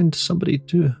or find somebody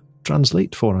to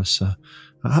translate for us.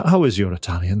 How is your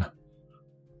Italian?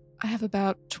 I have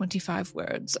about 25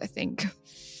 words, I think.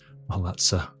 Well,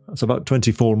 that's about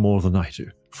 24 more than I do.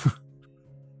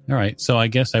 All right, so I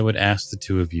guess I would ask the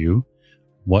two of you,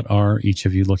 what are each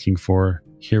of you looking for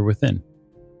here within?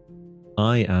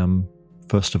 I am,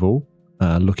 first of all,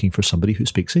 looking for somebody who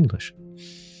speaks English.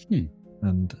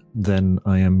 And then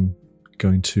I am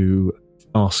going to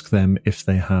ask them if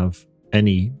they have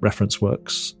any reference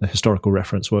works, historical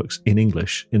reference works in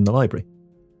English in the library.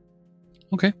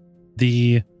 Okay.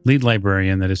 The lead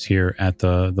librarian that is here at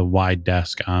the wide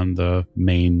desk on the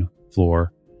main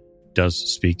floor does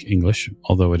speak English,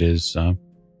 although it is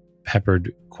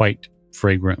peppered quite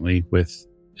fragrantly with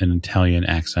an Italian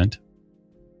accent.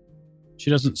 She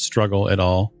doesn't struggle at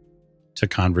all to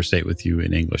conversate with you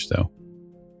in English, though.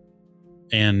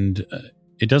 And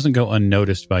it doesn't go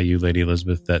unnoticed by you, Lady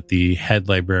Elisabeth, that the head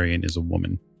librarian is a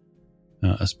woman,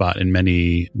 a spot in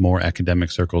many more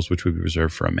academic circles which would be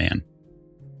reserved for a man.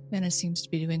 Venice seems to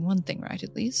be doing one thing right,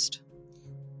 at least.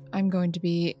 I'm going to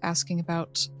be asking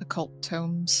about occult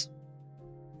tomes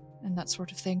and that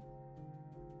sort of thing.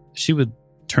 She would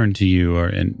turn to you or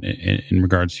in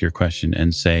regards to your question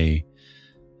and say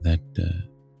that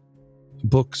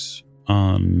books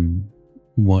on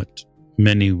what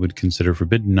many would consider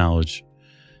forbidden knowledge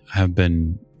have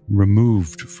been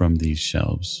removed from these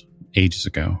shelves ages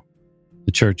ago.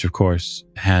 The church, of course,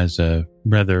 has a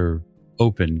rather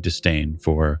open disdain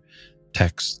for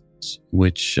texts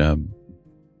which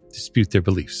dispute their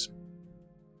beliefs.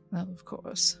 Well, of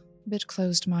course, a bit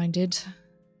closed-minded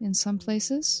in some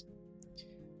places,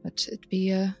 but it'd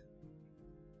be a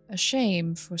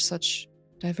shame for such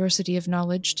diversity of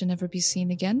knowledge to never be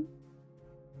seen again.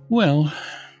 Well,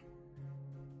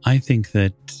 I think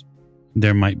that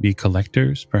there might be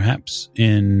collectors, perhaps,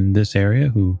 in this area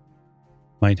who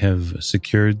might have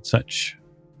secured such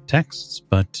texts,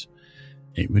 but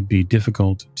it would be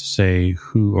difficult to say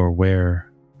who or where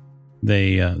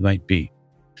they might be.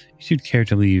 If you'd care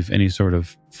to leave any sort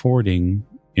of forwarding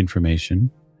information,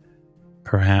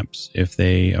 perhaps if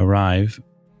they arrive,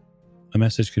 a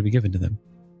message could be given to them.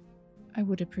 I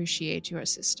would appreciate your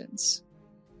assistance.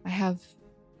 I have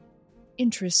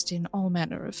interest in all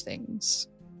manner of things.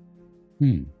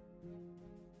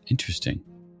 Interesting.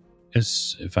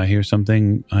 Yes, if I hear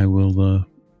something, I will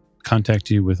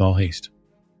contact you with all haste.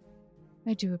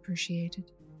 I do appreciate it.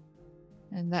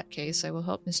 In that case, I will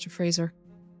help Mr. Fraser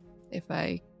if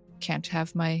I can't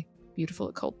have my beautiful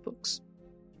occult books.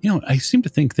 You know, I seem to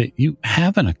think that you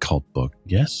have an occult book.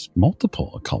 Yes,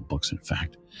 multiple occult books, in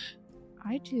fact.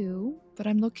 I do, but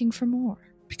I'm looking for more.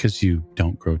 Because you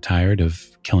don't grow tired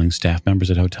of killing staff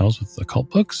members at hotels with occult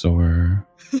books, or...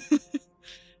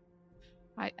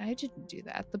 I didn't do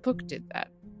that. The book did that.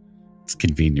 It's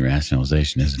convenient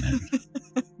rationalization, isn't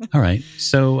it? All right.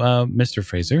 So, Mr.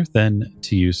 Fraser, then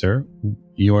to you, sir.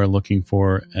 You are looking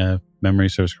for, if memory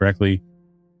serves correctly,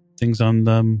 things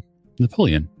on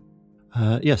Napoleon.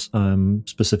 Yes, I'm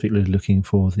specifically looking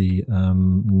for the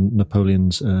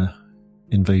Napoleon's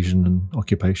invasion and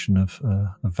occupation of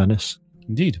Venice.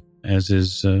 Indeed. As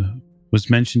was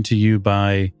mentioned to you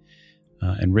by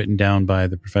and written down by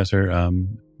the Professor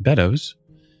Beddoes,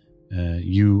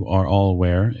 you are all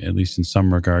aware, at least in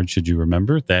some regard, should you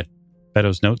remember, that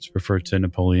Beddoes' notes refer to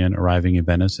Napoleon arriving in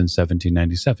Venice in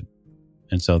 1797.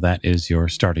 And so that is your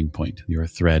starting point, your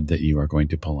thread that you are going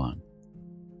to pull on.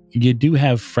 You do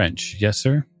have French, yes,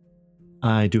 sir?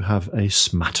 I do have a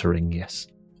smattering, yes.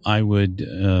 I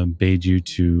would bid you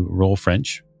to roll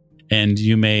French, and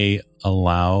you may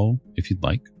allow, if you'd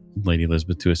like, Lady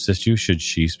Elisabeth to assist you should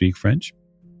she speak French,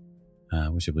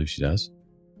 which I believe she does.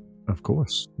 Of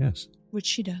course, yes. Which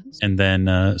she does. And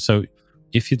then, so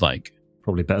if you'd like.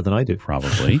 Probably better than I do.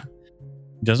 Probably.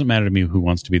 It doesn't matter to me who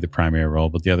wants to be the primary role,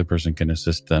 but the other person can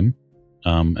assist them.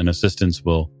 An assistance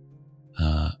will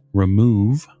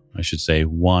remove, I should say,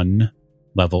 one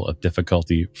level of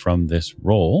difficulty from this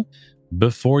roll.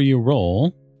 Before you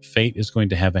roll, fate is going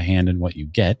to have a hand in what you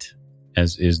get,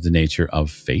 as is the nature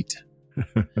of fate.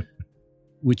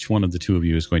 Which one of the two of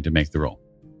you is going to make the roll?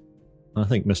 I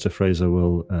think Mr. Fraser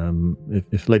will,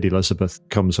 if Lady Elisabeth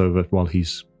comes over while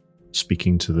he's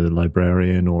speaking to the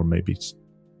librarian, or maybe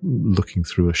looking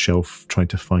through a shelf,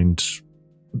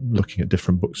 looking at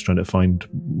different books, trying to find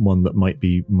one that might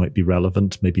be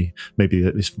relevant. Maybe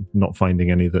at least not finding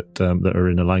any that are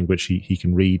in a language he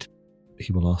can read.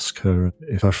 He will ask her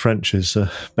if her French is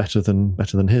better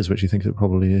than his, which he thinks it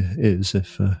probably is.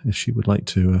 If she would like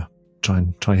to try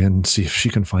and see if she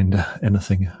can find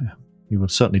anything. You will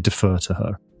certainly defer to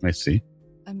her. I see.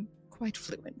 I'm quite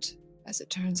fluent, as it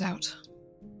turns out.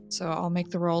 So I'll make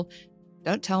the roll.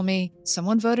 Don't tell me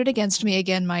someone voted against me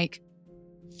again, Mike.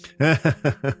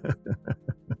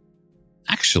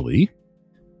 Actually,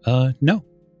 no.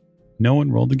 No one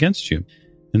rolled against you.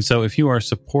 And so if you are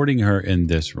supporting her in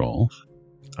this role...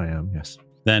 I am, yes.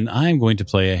 Then I'm going to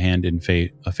play a hand in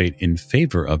fate in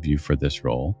favor of you for this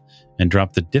role and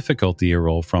drop the difficulty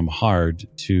roll from hard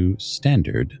to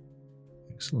standard.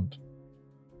 Excellent.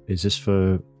 Is this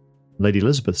for Lady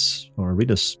Elisabeth's or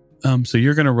Rita's? So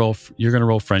you're going to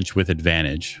roll French with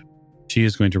advantage. She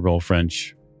is going to roll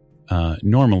French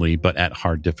normally, but at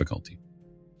hard difficulty.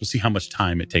 We'll see how much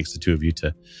time it takes the two of you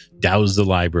to douse the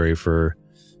library for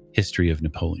history of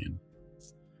Napoleon.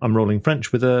 I'm rolling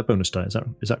French with a bonus die.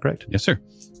 Is that correct? Yes, sir.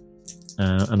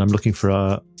 And I'm looking for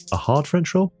a hard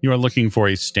French roll? You are looking for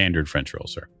a standard French roll,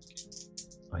 sir.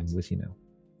 I'm with you now.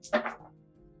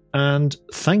 And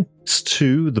thanks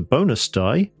to the bonus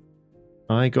die,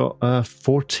 I got a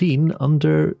 14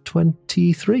 under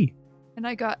 23. And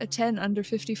I got a 10 under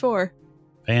 54.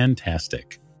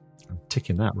 Fantastic. I'm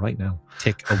ticking that right now.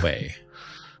 Tick away.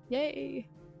 Yay.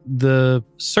 The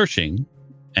searching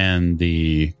and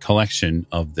the collection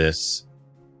of this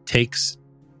takes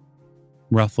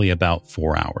roughly about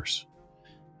 4 hours.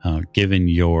 Given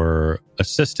your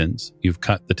assistance, you've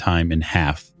cut the time in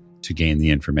half to gain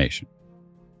the information.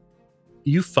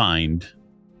 You find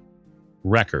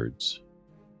records,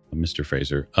 Mr.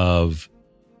 Fraser, of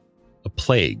a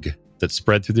plague that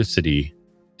spread through the city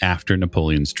after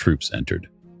Napoleon's troops entered.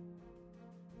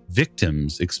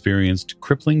 Victims experienced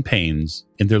crippling pains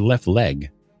in their left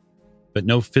leg, but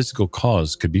no physical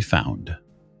cause could be found.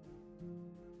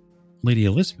 Lady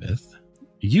Elisabeth,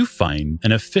 you find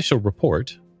an official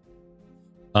report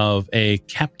of a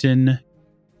Captain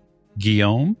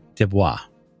Guillaume Desbois,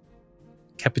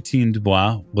 Capitaine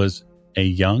Dubois was a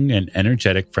young and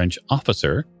energetic French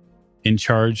officer in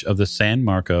charge of the San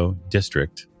Marco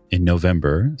district in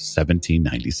November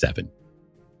 1797,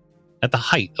 at the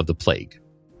height of the plague.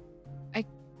 I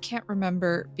can't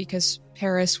remember because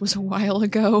Paris was a while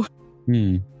ago.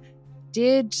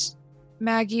 Did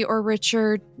Maggie or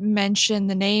Richard mention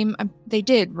the name? They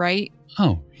did, right?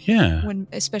 Oh, yeah.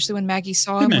 Especially when Maggie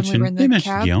saw him when we were in the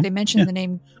cab. Guillaume. They mentioned the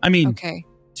name. I mean, okay.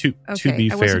 To be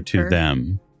fair to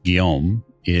them, Guillaume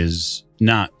is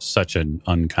not such an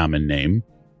uncommon name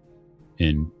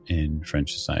in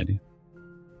French society.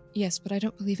 Yes, but I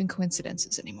don't believe in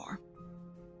coincidences anymore.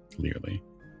 Clearly.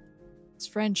 It's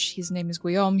French. His name is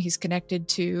Guillaume. He's connected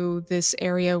to this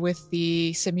area with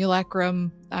the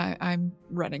simulacrum. I'm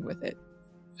running with it.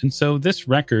 And so this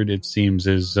record, it seems,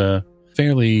 is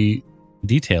fairly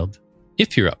detailed.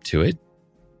 If you're up to it,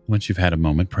 once you've had a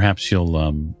moment, perhaps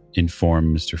you'll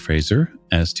inform Mr. Fraser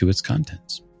as to its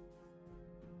contents.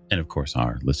 And of course,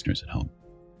 our listeners at home.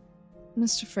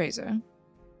 Mr. Fraser,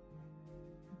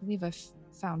 I believe I've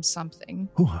found something.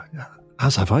 Oh,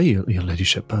 as have I, your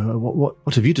ladyship.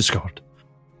 What have you discovered?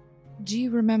 Do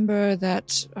you remember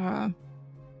that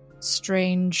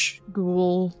strange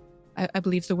ghoul, I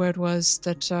believe the word was,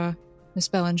 that Miss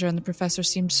Bellinger and the professor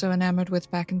seemed so enamored with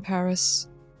back in Paris?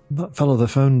 That fellow they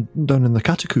found down in the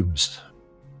catacombs?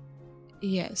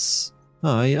 Yes.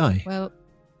 Aye. Well,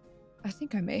 I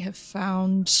think I may have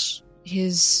found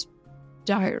his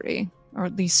diary, or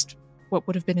at least what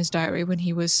would have been his diary when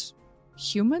he was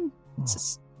human.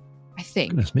 I think.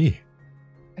 Goodness me.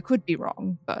 I could be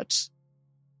wrong,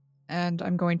 and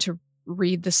I'm going to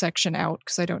read the section out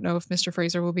because I don't know if Mr.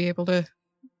 Fraser will be able to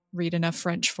read enough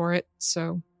French for it.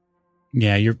 So,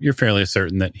 yeah, you're fairly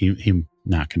certain that he's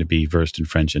not going to be versed in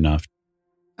French enough.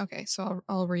 Okay, so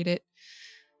I'll read it.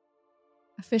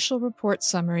 Official report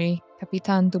summary,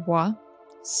 Capitaine Dubois,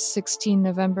 16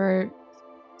 November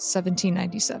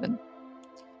 1797.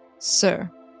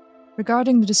 Sir,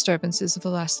 regarding the disturbances of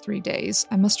the last 3 days,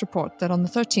 I must report that on the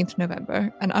 13th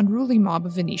November, an unruly mob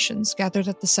of Venetians gathered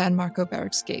at the San Marco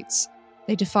barracks gates.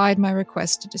 They defied my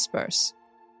request to disperse.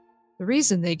 The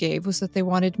reason they gave was that they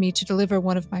wanted me to deliver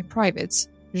one of my privates,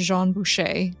 Jean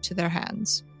Boucher, to their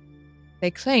hands.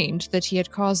 They claimed that he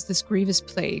had caused this grievous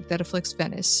plague that afflicts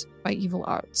Venice by evil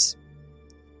arts.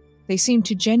 They seemed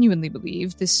to genuinely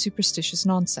believe this superstitious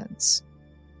nonsense.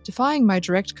 Defying my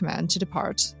direct command to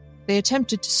depart, they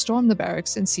attempted to storm the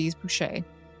barracks and seize Boucher.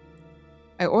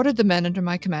 I ordered the men under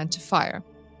my command to fire.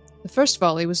 The first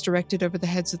volley was directed over the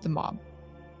heads of the mob.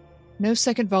 No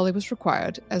second volley was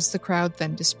required, as the crowd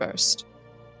then dispersed.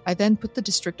 I then put the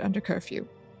district under curfew.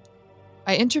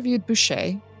 I interviewed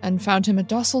Boucher and found him a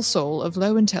docile soul of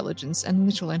low intelligence and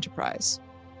little enterprise.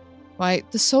 Why,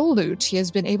 the sole loot he has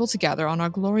been able to gather on our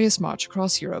glorious march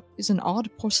across Europe is an odd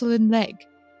porcelain leg.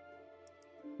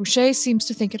 Boucher seems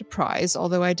to think it a prize,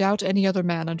 although I doubt any other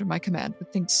man under my command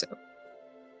would think so.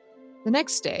 The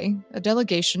next day, a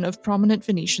delegation of prominent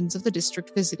Venetians of the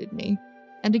district visited me,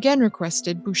 and again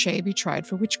requested Boucher be tried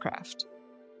for witchcraft.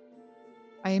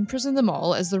 I imprisoned them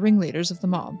all as the ringleaders of the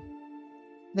mob.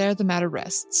 There the matter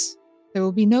rests. There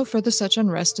will be no further such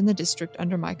unrest in the district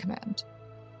under my command.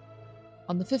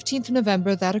 On the 15th of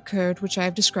November that occurred which I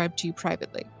have described to you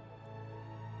privately.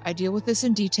 I deal with this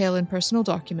in detail in personal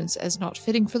documents as not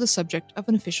fitting for the subject of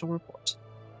an official report.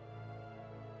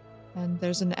 And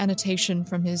there's an annotation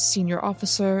from his senior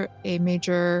officer, a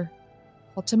Major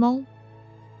Courtenay,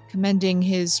 commending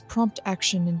his prompt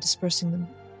action in dispersing the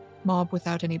mob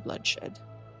without any bloodshed.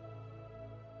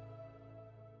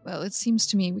 Well, it seems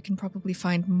to me we can probably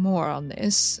find more on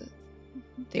this.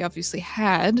 They obviously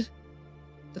had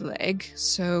the leg,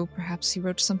 so perhaps he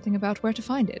wrote something about where to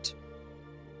find it.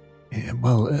 Yeah,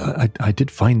 well, I did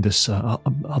find this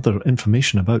other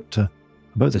information about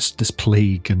this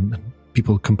plague and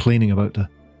people complaining about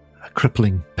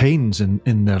crippling pains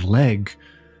in their leg.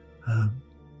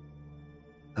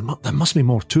 There must be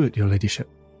more to it, your ladyship.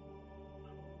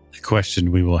 A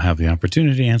question we will have the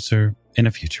opportunity to answer in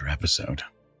a future episode.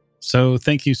 So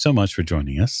thank you so much for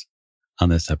joining us on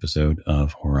this episode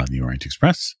of Horror on the Orient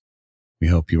Express. We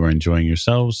hope you are enjoying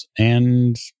yourselves,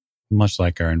 and much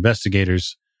like our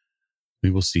investigators, we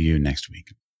will see you next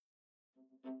week.